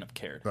probably wouldn't have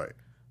cared. Right.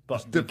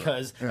 But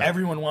because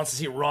everyone wants to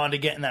see Ronda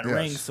get in that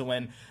ring, so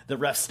when the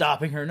ref's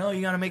stopping her, no,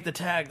 you got to make the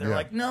tag. They're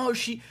like, no,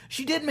 she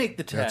did make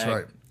the tag. That's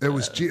right. It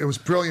was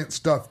brilliant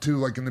stuff too.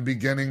 Like in the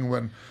beginning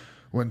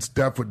when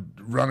Steph would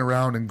run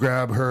around and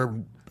grab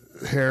her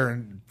hair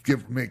and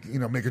make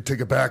her take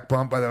a back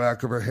bump by the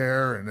back of her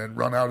hair and then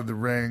run out of the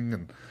ring.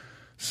 And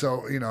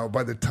so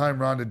by the time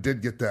Ronda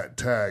did get that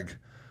tag,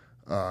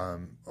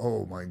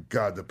 oh my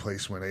God, the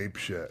place went ape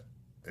shit.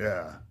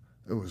 Yeah,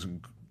 it was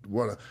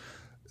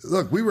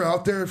Look, we were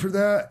out there for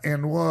that,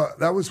 and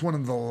that was one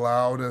of the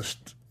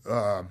loudest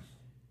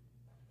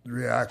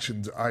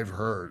reactions I've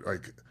heard.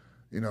 Like,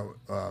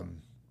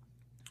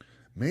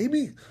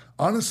 maybe,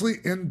 honestly,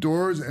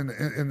 indoors in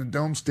the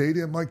Dome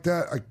Stadium like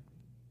that,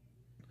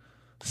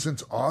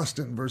 since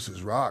Austin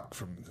versus Rock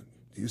from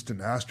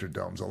Houston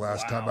Astrodome's the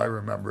last time I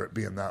remember it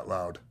being that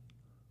loud.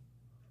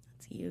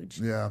 That's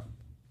huge. Yeah.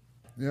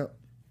 Yep.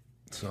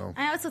 So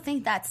I also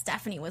think that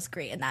Stephanie was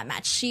great in that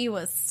match. She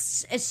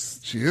is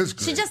great.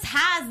 She just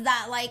has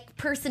that like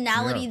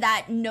personality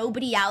that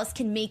nobody else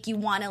can make you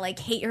want to like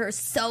hate her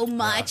so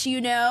much,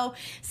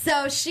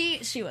 So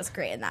she was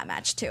great in that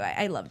match too.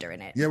 I loved her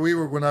in it. Yeah,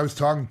 when I was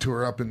talking to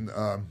her up in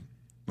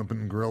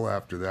the grill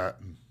after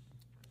that, and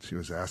she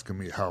was asking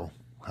me how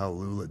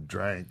Lula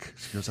drank.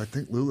 She goes, I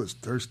think Lula's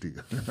thirsty.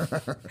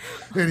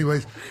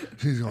 Anyways,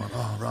 she's going,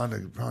 oh,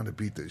 Ronda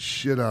beat the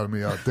shit out of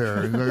me out there.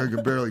 I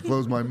can barely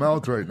close my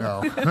mouth right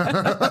now.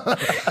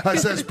 I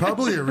said, it's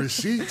probably a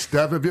receipt,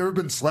 Steph. Have you ever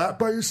been slapped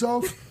by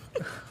yourself?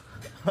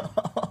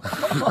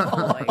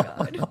 Oh, my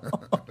God.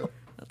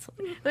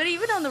 But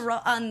even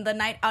on the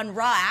night on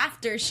Raw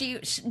after,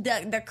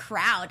 the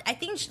crowd, I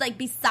think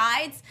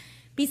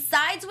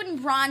besides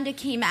when Ronda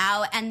came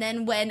out and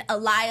then when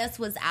Elias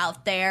was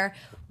out there,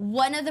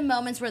 one of the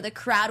moments where the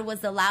crowd was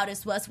the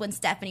loudest was when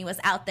Stephanie was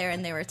out there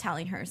and they were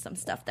telling her some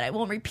stuff that I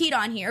won't repeat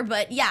on here.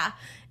 But yeah,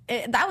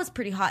 that was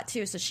pretty hot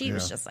too. So she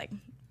was just on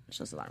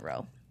a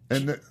roll.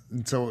 And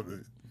so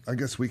I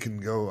guess we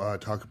can go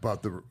talk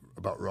about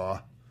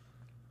Raw.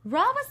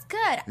 Raw was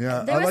good.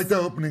 Yeah, I liked the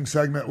opening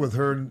segment with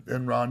her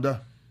and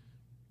Ronda.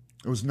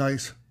 It was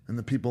nice, and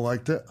the people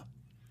liked it.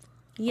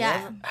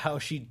 Yeah. How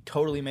she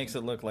totally makes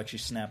it look like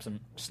she's snapping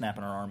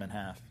her arm in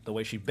half. The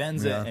way she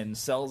bends it and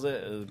sells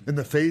it. And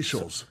the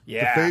facials.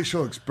 The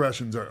facial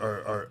expressions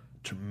are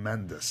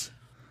tremendous.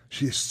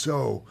 She's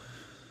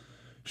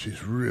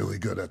really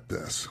good at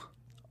this.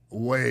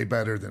 Way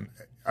better than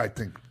I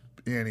think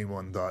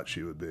anyone thought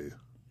she would be.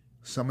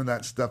 Some of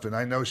that stuff, and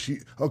I know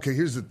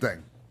here's the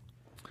thing.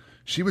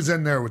 She was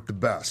in there with the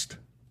best.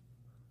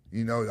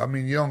 You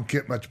don't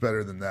get much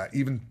better than that.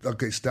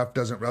 Steph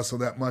doesn't wrestle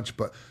that much,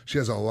 but she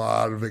has a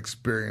lot of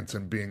experience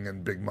in being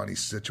in big money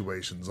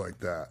situations like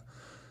that.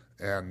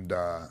 And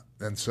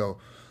so,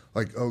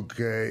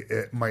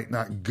 it might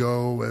not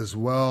go as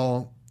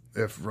well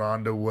if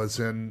Ronda was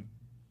in,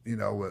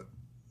 with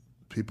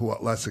people with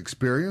less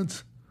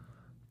experience,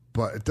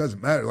 but it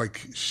doesn't matter.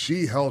 Like,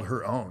 she held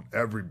her own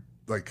every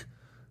bit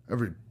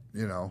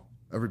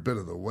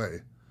of the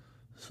way.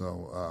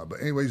 So,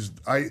 but anyways,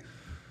 I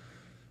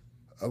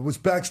was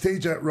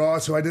backstage at Raw,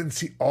 so I didn't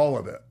see all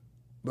of it,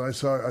 but I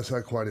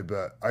saw quite a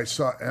bit. I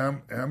saw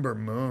Ember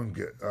Moon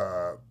get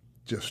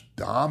just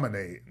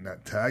dominate in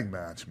that tag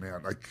match,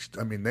 man.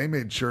 They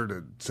made sure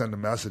to send a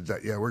message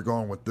that we're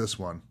going with this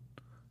one.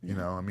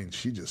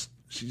 She just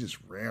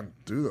ran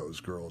through those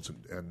girls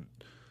and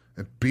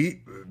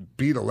beat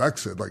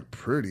Alexa like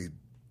pretty,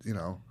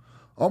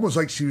 almost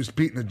like she was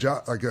beating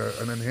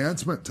an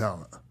enhancement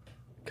talent.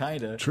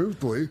 Kinda.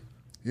 Truthfully.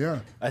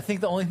 Yeah. I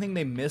think the only thing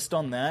they missed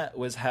on that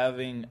was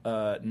having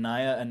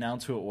Nia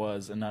announce who it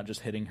was and not just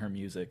hitting her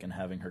music and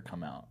having her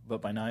come out.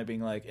 But by Nia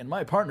being like, and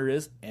my partner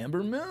is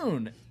Ember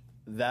Moon.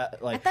 That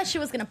I thought she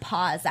was going to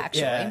pause,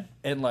 actually. Yeah,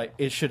 and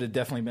it should have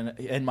definitely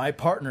been, and my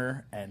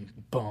partner, and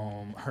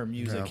boom, her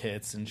music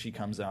hits and she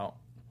comes out.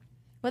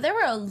 Well, there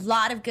were a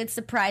lot of good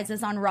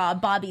surprises on Raw.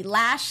 Bobby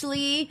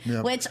Lashley,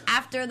 which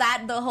after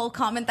that, the whole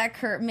comment that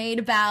Kurt made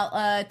about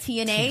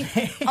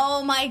TNA,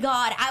 oh my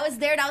God. I was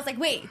there and I was like,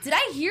 wait, did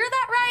I hear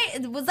that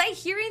right? Was I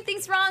hearing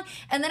things wrong?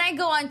 And then I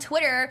go on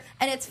Twitter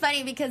and it's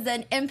funny because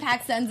then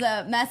Impact sends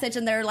a message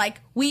and they're like,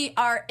 we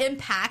are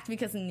Impact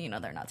because,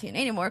 they're not TNA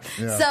anymore.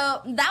 Yeah.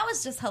 So that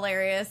was just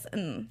hilarious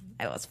and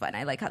it was fun.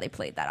 I like how they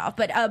played that off.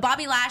 But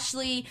Bobby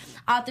Lashley,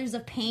 Authors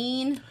of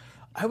Pain.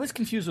 I was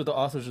confused with the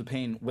Authors of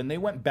Pain. When they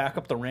went back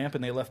up the ramp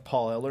and they left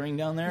Paul Ellering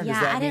down there, does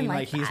that mean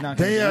he's not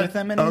going to be with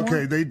them anymore?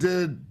 Okay, they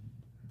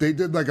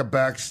did like a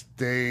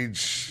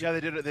backstage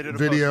they did a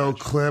video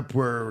clip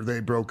where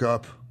they broke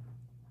up.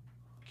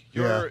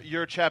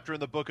 Your chapter in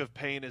the Book of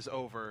Pain is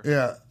over.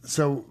 Yeah.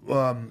 So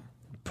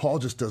Paul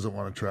just doesn't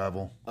want to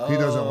travel. He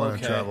doesn't want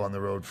to travel on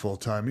the road full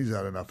time. He's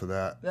had enough of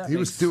that. He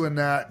was doing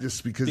that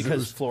just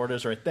because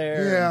Florida's right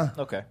there. Yeah.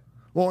 Okay.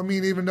 Well, I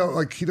mean, even though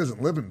like he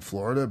doesn't live in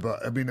Florida,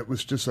 but I mean, it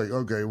was just like,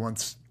 okay,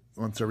 once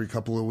every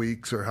couple of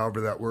weeks or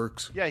however that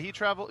works. Yeah, he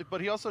traveled,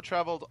 but he also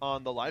traveled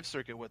on the live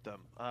circuit with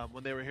them.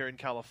 When they were here in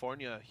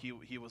California,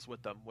 he was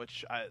with them,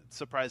 which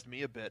surprised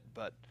me a bit,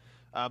 but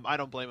I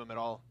don't blame him at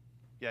all.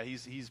 Yeah,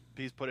 he's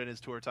put in his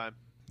tour time.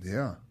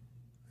 Yeah.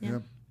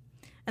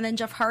 And then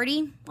Jeff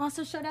Hardy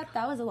also showed up.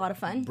 That was a lot of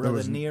fun.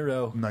 Brother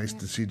Nero. Nice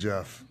to see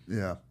Jeff.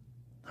 Yeah.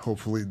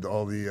 Hopefully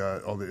all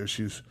the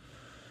issues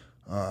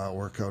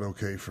work out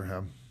okay for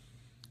him.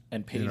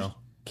 And Paige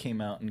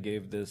came out and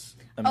gave this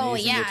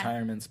amazing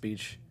retirement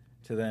speech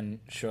to then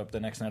show up the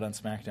next night on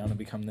SmackDown and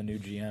become the new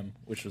GM,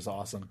 which was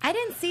awesome. I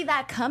didn't see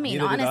that coming,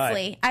 Neither did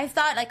honestly. I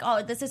thought, like,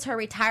 oh, this is her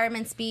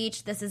retirement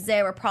speech. This is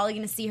it. We're probably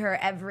going to see her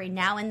every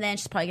now and then.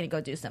 She's probably going to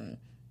go do some,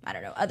 I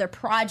don't know, other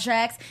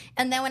projects.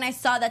 And then when I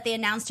saw that they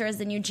announced her as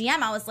the new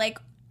GM, I was like,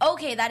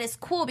 okay, that is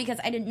cool, because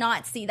I did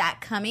not see that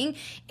coming.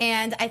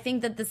 And I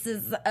think that this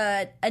is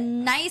a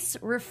nice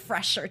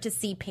refresher to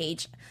see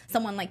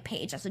someone like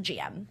Paige as a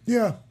GM.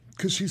 Yeah,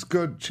 because she's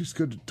good. She's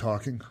good at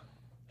talking.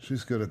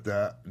 She's good at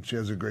that, and she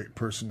has a great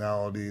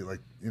personality.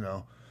 Like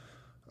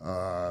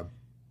I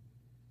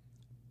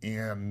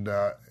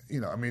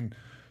mean,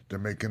 they're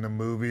making a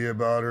movie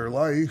about her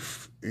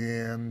life,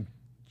 and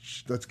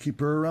let's keep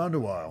her around a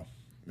while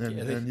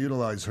and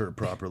utilize her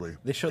properly.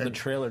 They showed the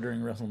trailer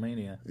during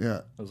WrestleMania. Yeah,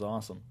 it was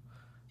awesome.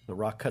 The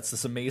Rock cuts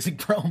this amazing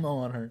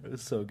promo on her. It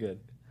was so good.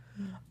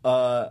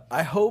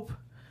 I hope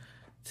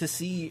to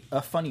see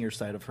a funnier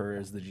side of her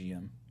as the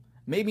GM.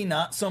 Maybe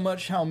not so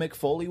much how Mick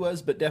Foley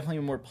was, but definitely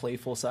a more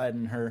playful side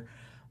in her,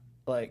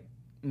 like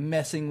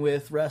messing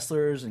with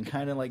wrestlers and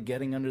kind of like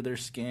getting under their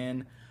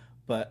skin.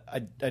 But I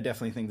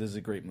definitely think this is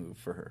a great move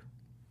for her.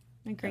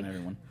 I agree. And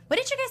everyone. What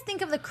did you guys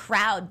think of the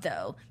crowd,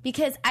 though?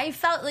 Because I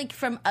felt like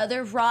from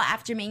other Raw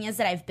Aftermanias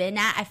that I've been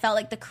at, I felt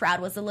like the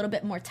crowd was a little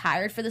bit more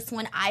tired for this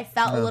one. I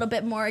felt a little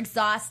bit more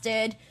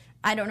exhausted.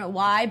 I don't know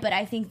why, but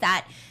I think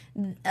that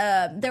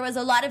there was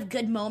a lot of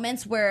good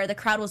moments where the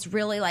crowd was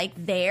really like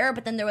there,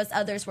 but then there was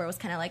others where it was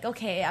kind of like,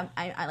 okay,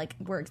 I like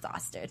we're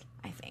exhausted,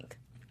 I think.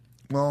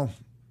 Well,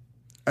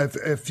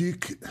 if you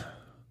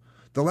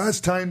the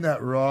last time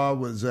that Raw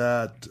was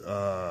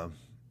was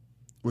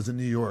in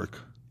New York.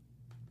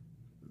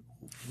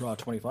 Raw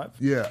 25?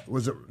 Yeah,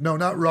 was it? No,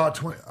 not Raw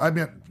 20. I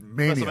meant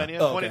Mania.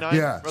 WrestleMania 29.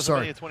 Yeah, WrestleMania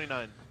sorry.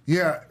 29.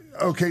 Yeah.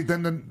 Okay.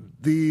 Then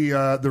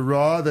the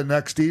Raw the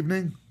next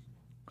evening,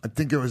 I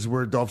think it was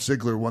where Dolph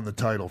Ziggler won the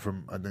title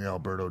from, I think,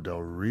 Alberto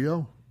Del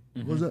Rio.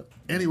 Was it?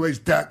 Anyways,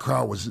 that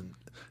crowd was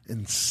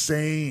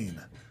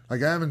insane.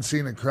 Like, I haven't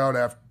seen a crowd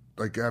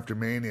after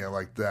Mania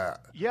like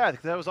that. Yeah,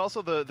 that was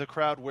also the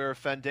crowd where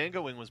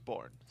Fandangoing was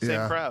born.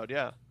 Same crowd,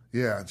 yeah.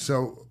 Yeah.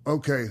 So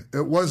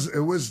it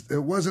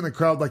wasn't a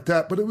crowd like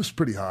that, but it was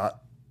pretty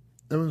hot.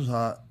 It was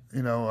hot.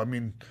 I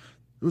mean,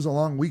 it was a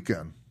long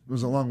weekend. It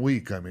was a long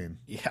week. I mean,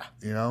 yeah.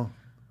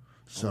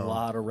 So a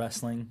lot of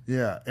wrestling.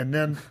 Yeah, and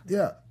then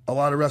a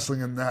lot of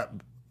wrestling in that.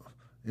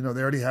 They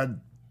already had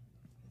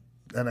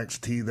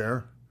NXT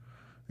there.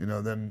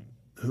 Then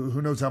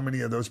who knows how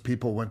many of those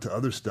people went to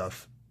other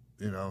stuff.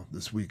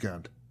 This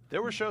weekend.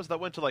 There were shows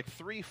that went to like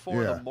 3-4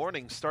 in the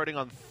morning, starting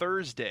on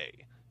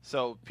Thursday.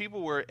 So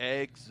people were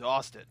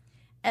exhausted.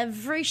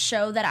 Every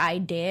show that I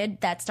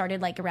did that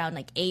started like around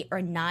like 8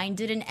 or 9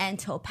 didn't end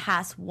till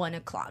past 1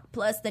 o'clock.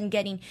 Plus, then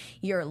getting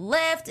your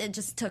lift, it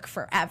just took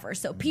forever.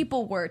 So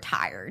people were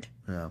tired.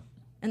 Yeah.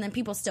 And then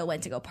people still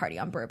went to go party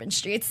on Bourbon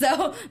Street.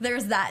 So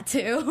there's that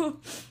too,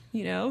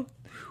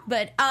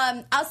 But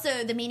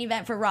also the main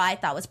event for Raw I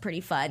thought was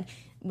pretty fun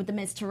with the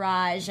Miz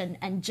Taraj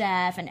and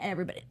Jeff and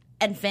everybody.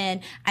 And Finn,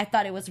 I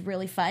thought it was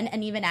really fun.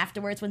 And even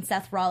afterwards, when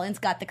Seth Rollins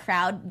got the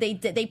crowd,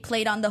 they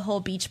played on the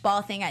whole beach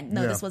ball thing. I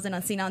know this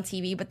wasn't seen on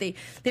TV, but they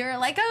were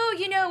like,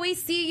 oh, we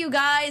see you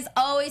guys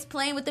always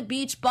playing with the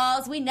beach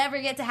balls. We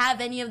never get to have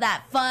any of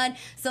that fun.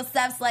 So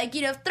Seth's like,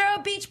 throw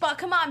a beach ball.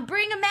 Come on,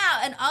 bring them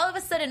out. And all of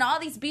a sudden, all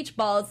these beach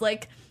balls,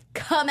 like,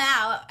 come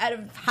out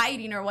of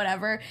hiding or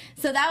whatever.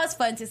 So that was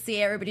fun to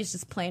see. Everybody's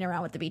just playing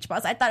around with the beach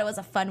balls. I thought it was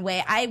a fun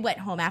way. I went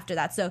home after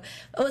that. So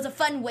it was a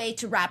fun way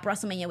to wrap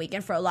WrestleMania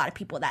weekend for a lot of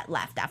people that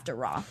left after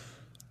Raw.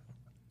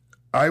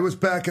 I was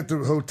back at the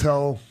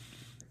hotel.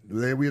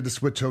 We had to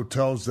switch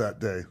hotels that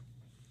day.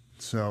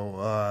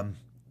 So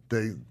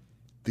the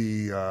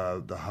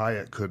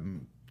Hyatt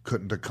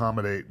couldn't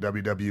accommodate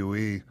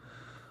WWE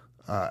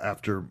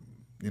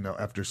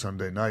after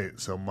Sunday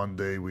night. So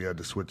Monday we had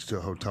to switch to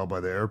a hotel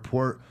by the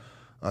airport.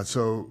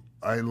 So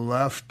I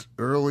left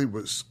early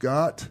with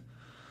Scott.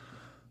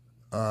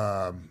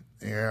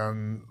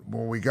 And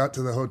when we got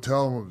to the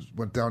hotel,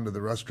 went down to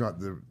the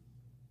restaurant, it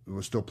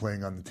was still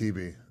playing on the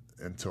TV.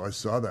 And so I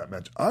saw that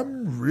match.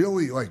 I'm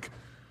really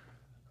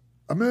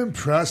I'm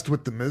impressed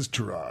with the Miz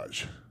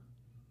Taraj.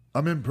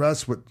 I'm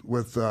impressed with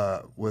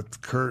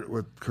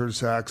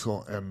Curtis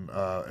Axel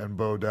and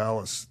Bo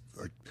Dallas.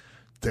 Like,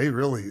 they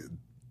really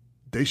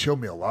they showed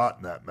me a lot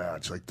in that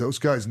match. Like those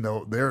guys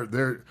know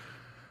they're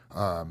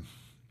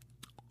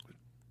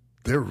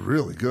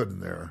really good in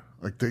there.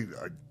 Like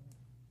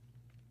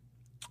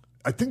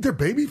I think they're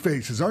baby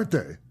faces, aren't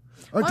they?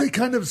 Aren't they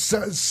kind of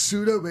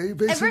pseudo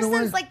baby faces? Ever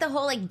since like the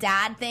whole like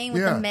dad thing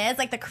with the Miz,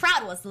 like the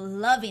crowd was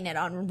loving it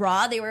on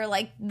Raw. They were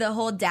like the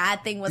whole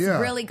dad thing was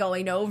really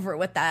going over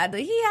with that.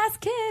 Like, he has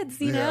kids,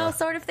 you know,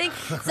 sort of thing.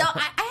 So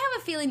I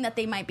have a feeling that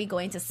they might be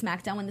going to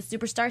SmackDown when the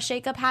Superstar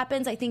shakeup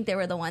happens. I think they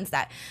were the ones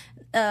that,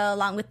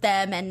 along with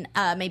them and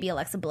maybe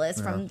Alexa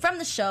Bliss from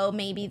the show,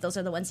 maybe those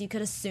are the ones you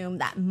could assume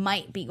that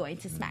might be going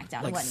to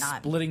SmackDown and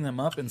whatnot. Splitting them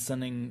up and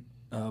sending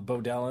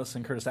Bo Dallas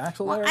and Curtis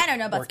Axel there? I don't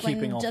know about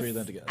keeping all three of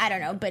them together. I don't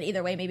know, but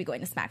either way, maybe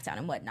going to SmackDown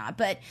and whatnot.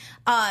 But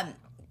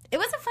it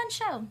was a fun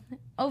show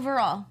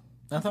overall.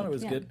 I thought it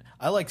was good.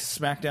 I like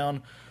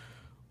SmackDown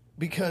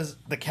because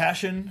the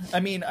cash-in.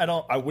 I mean,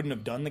 I wouldn't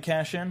have done the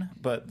cash-in,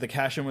 but the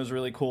cash-in was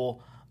really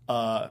cool.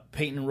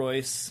 Peyton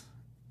Royce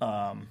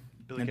and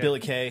Billy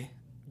Kay,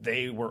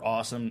 they were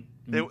awesome.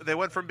 They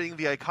went from being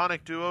the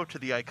iconic duo to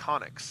the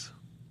Iconics.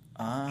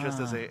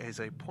 Just as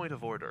a point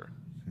of order.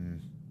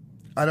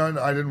 I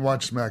didn't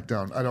watch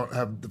SmackDown. I don't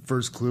have the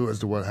first clue as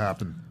to what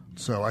happened.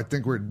 So I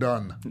think we're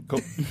done.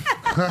 Cool.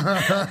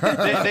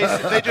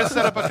 they just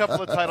set up a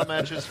couple of title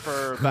matches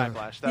for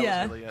Backlash.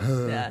 That was really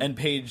it. And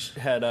Paige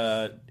had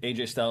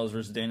AJ Styles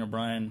versus Daniel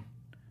Bryan,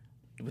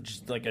 which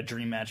is like a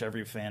dream match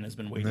every fan has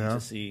been waiting to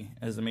see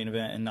as the main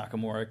event. And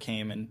Nakamura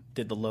came and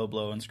did the low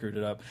blow and screwed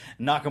it up.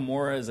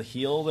 Nakamura is a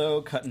heel,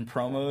 though, cutting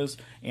promos,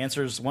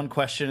 answers one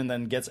question and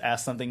then gets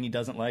asked something he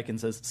doesn't like and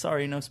says,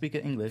 "Sorry, no speak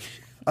of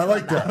English." I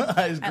like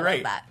that. It's great. I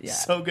love that. Yeah.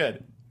 So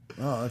good.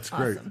 Oh, that's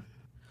great. Awesome.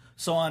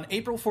 So on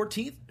April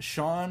 14th,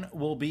 Sean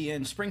will be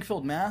in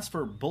Springfield, Mass.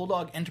 for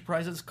Bulldog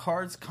Enterprises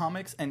Cards,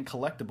 Comics, and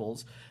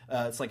Collectibles.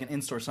 It's like an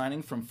in-store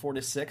signing from 4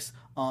 to 6.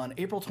 On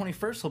April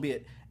 21st, he'll be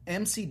at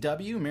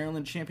MCW,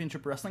 Maryland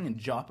Championship Wrestling in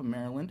Joplin,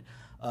 Maryland.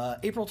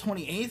 April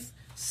 28th,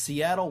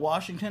 Seattle,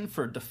 Washington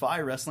for Defy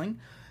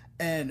Wrestling.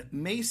 And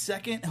May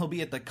 2nd, he'll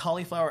be at the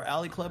Cauliflower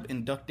Alley Club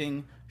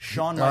inducting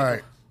Shawn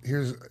Michaels. All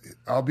right,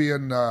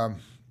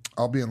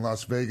 I'll be in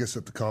Las Vegas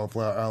at the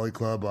Cauliflower Alley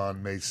Club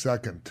on May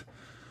 2nd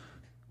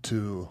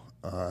to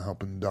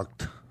help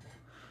induct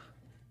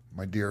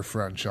my dear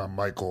friend Shawn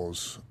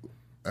Michaels.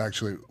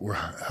 Actually, we're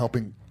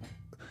helping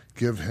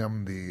give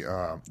him the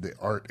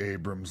Art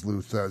Abrams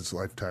Lou Thez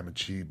Lifetime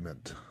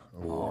Achievement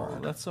Award. Oh,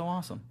 that's so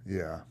awesome.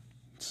 Yeah.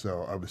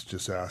 So I was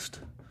just asked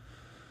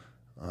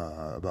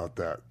about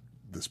that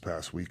this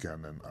past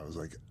weekend, and I was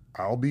like,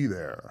 I'll be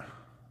there.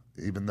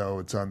 Even though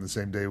it's on the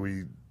same day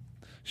we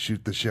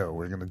shoot the show.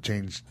 We're gonna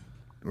change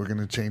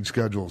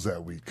schedules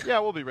that week. Yeah,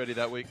 we'll be ready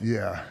that week.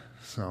 Yeah.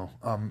 So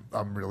I'm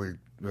really,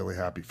 really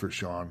happy for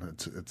Sean.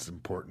 It's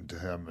important to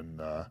him, and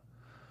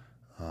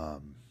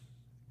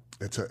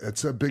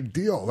it's a big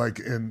deal, like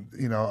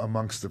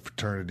amongst the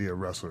fraternity of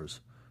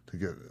wrestlers to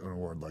get an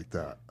award like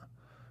that.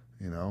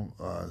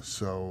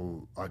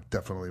 So I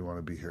definitely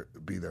want to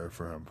be there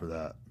for him for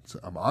that. So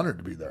I'm honored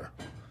to be there.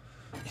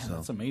 Yeah,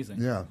 that's amazing.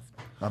 Yeah,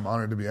 I'm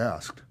honored to be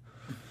asked.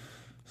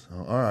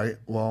 So all right,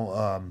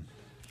 well,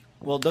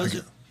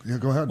 yeah,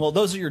 go ahead. Well,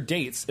 those are your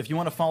dates. If you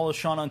want to follow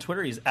Sean on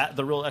Twitter, he's at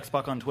The Real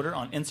X-Pac on Twitter.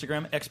 On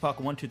Instagram,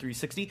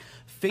 XPac12360.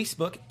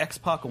 Facebook,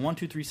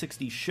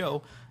 XPac12360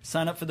 Show.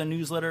 Sign up for the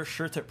newsletter.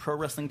 Shirts at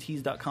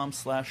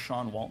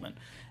ProWrestlingTees.com/Sean Waltman.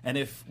 And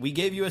if we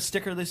gave you a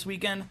sticker this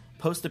weekend,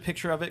 post a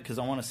picture of it because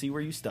I want to see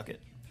where you stuck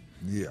it.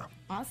 Yeah.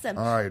 Awesome.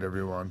 All right,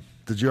 everyone.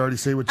 Did you already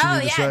say what you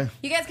need to say?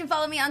 You guys can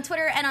follow me on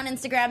Twitter and on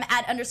Instagram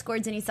at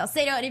 _Denny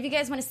Salcedo. And if you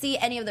guys want to see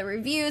any of the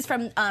reviews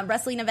from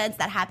wrestling events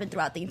that happened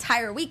throughout the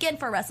entire weekend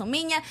for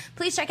WrestleMania,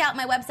 please check out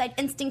my website,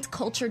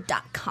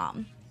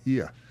 InstinctCulture.com.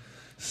 Yeah.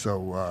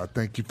 So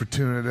thank you for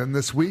tuning in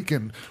this week,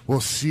 and we'll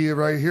see you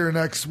right here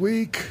next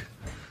week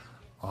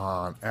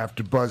on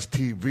AfterBuzz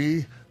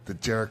TV, the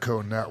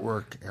Jericho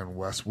Network, and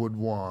Westwood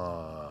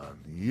One.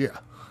 Yeah.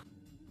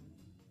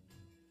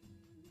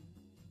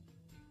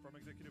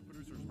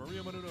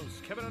 Maria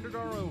Menounos, Kevin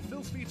Undergaro,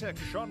 Phil Svitek,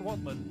 Sean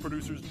Waltman,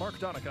 producers Mark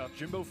Donica,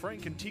 Jimbo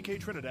Frank, and TK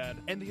Trinidad,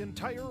 and the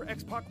entire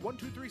X-Pac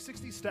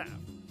 12360 staff.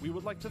 We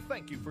would like to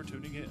thank you for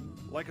tuning in.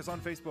 Like us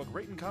on Facebook,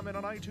 rate and comment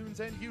on iTunes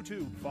and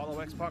YouTube. Follow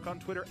X-Pac on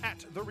Twitter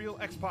at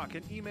TheRealXPac,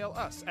 and email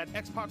us at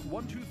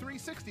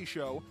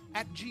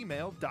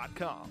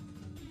xpac12360show@gmail.com.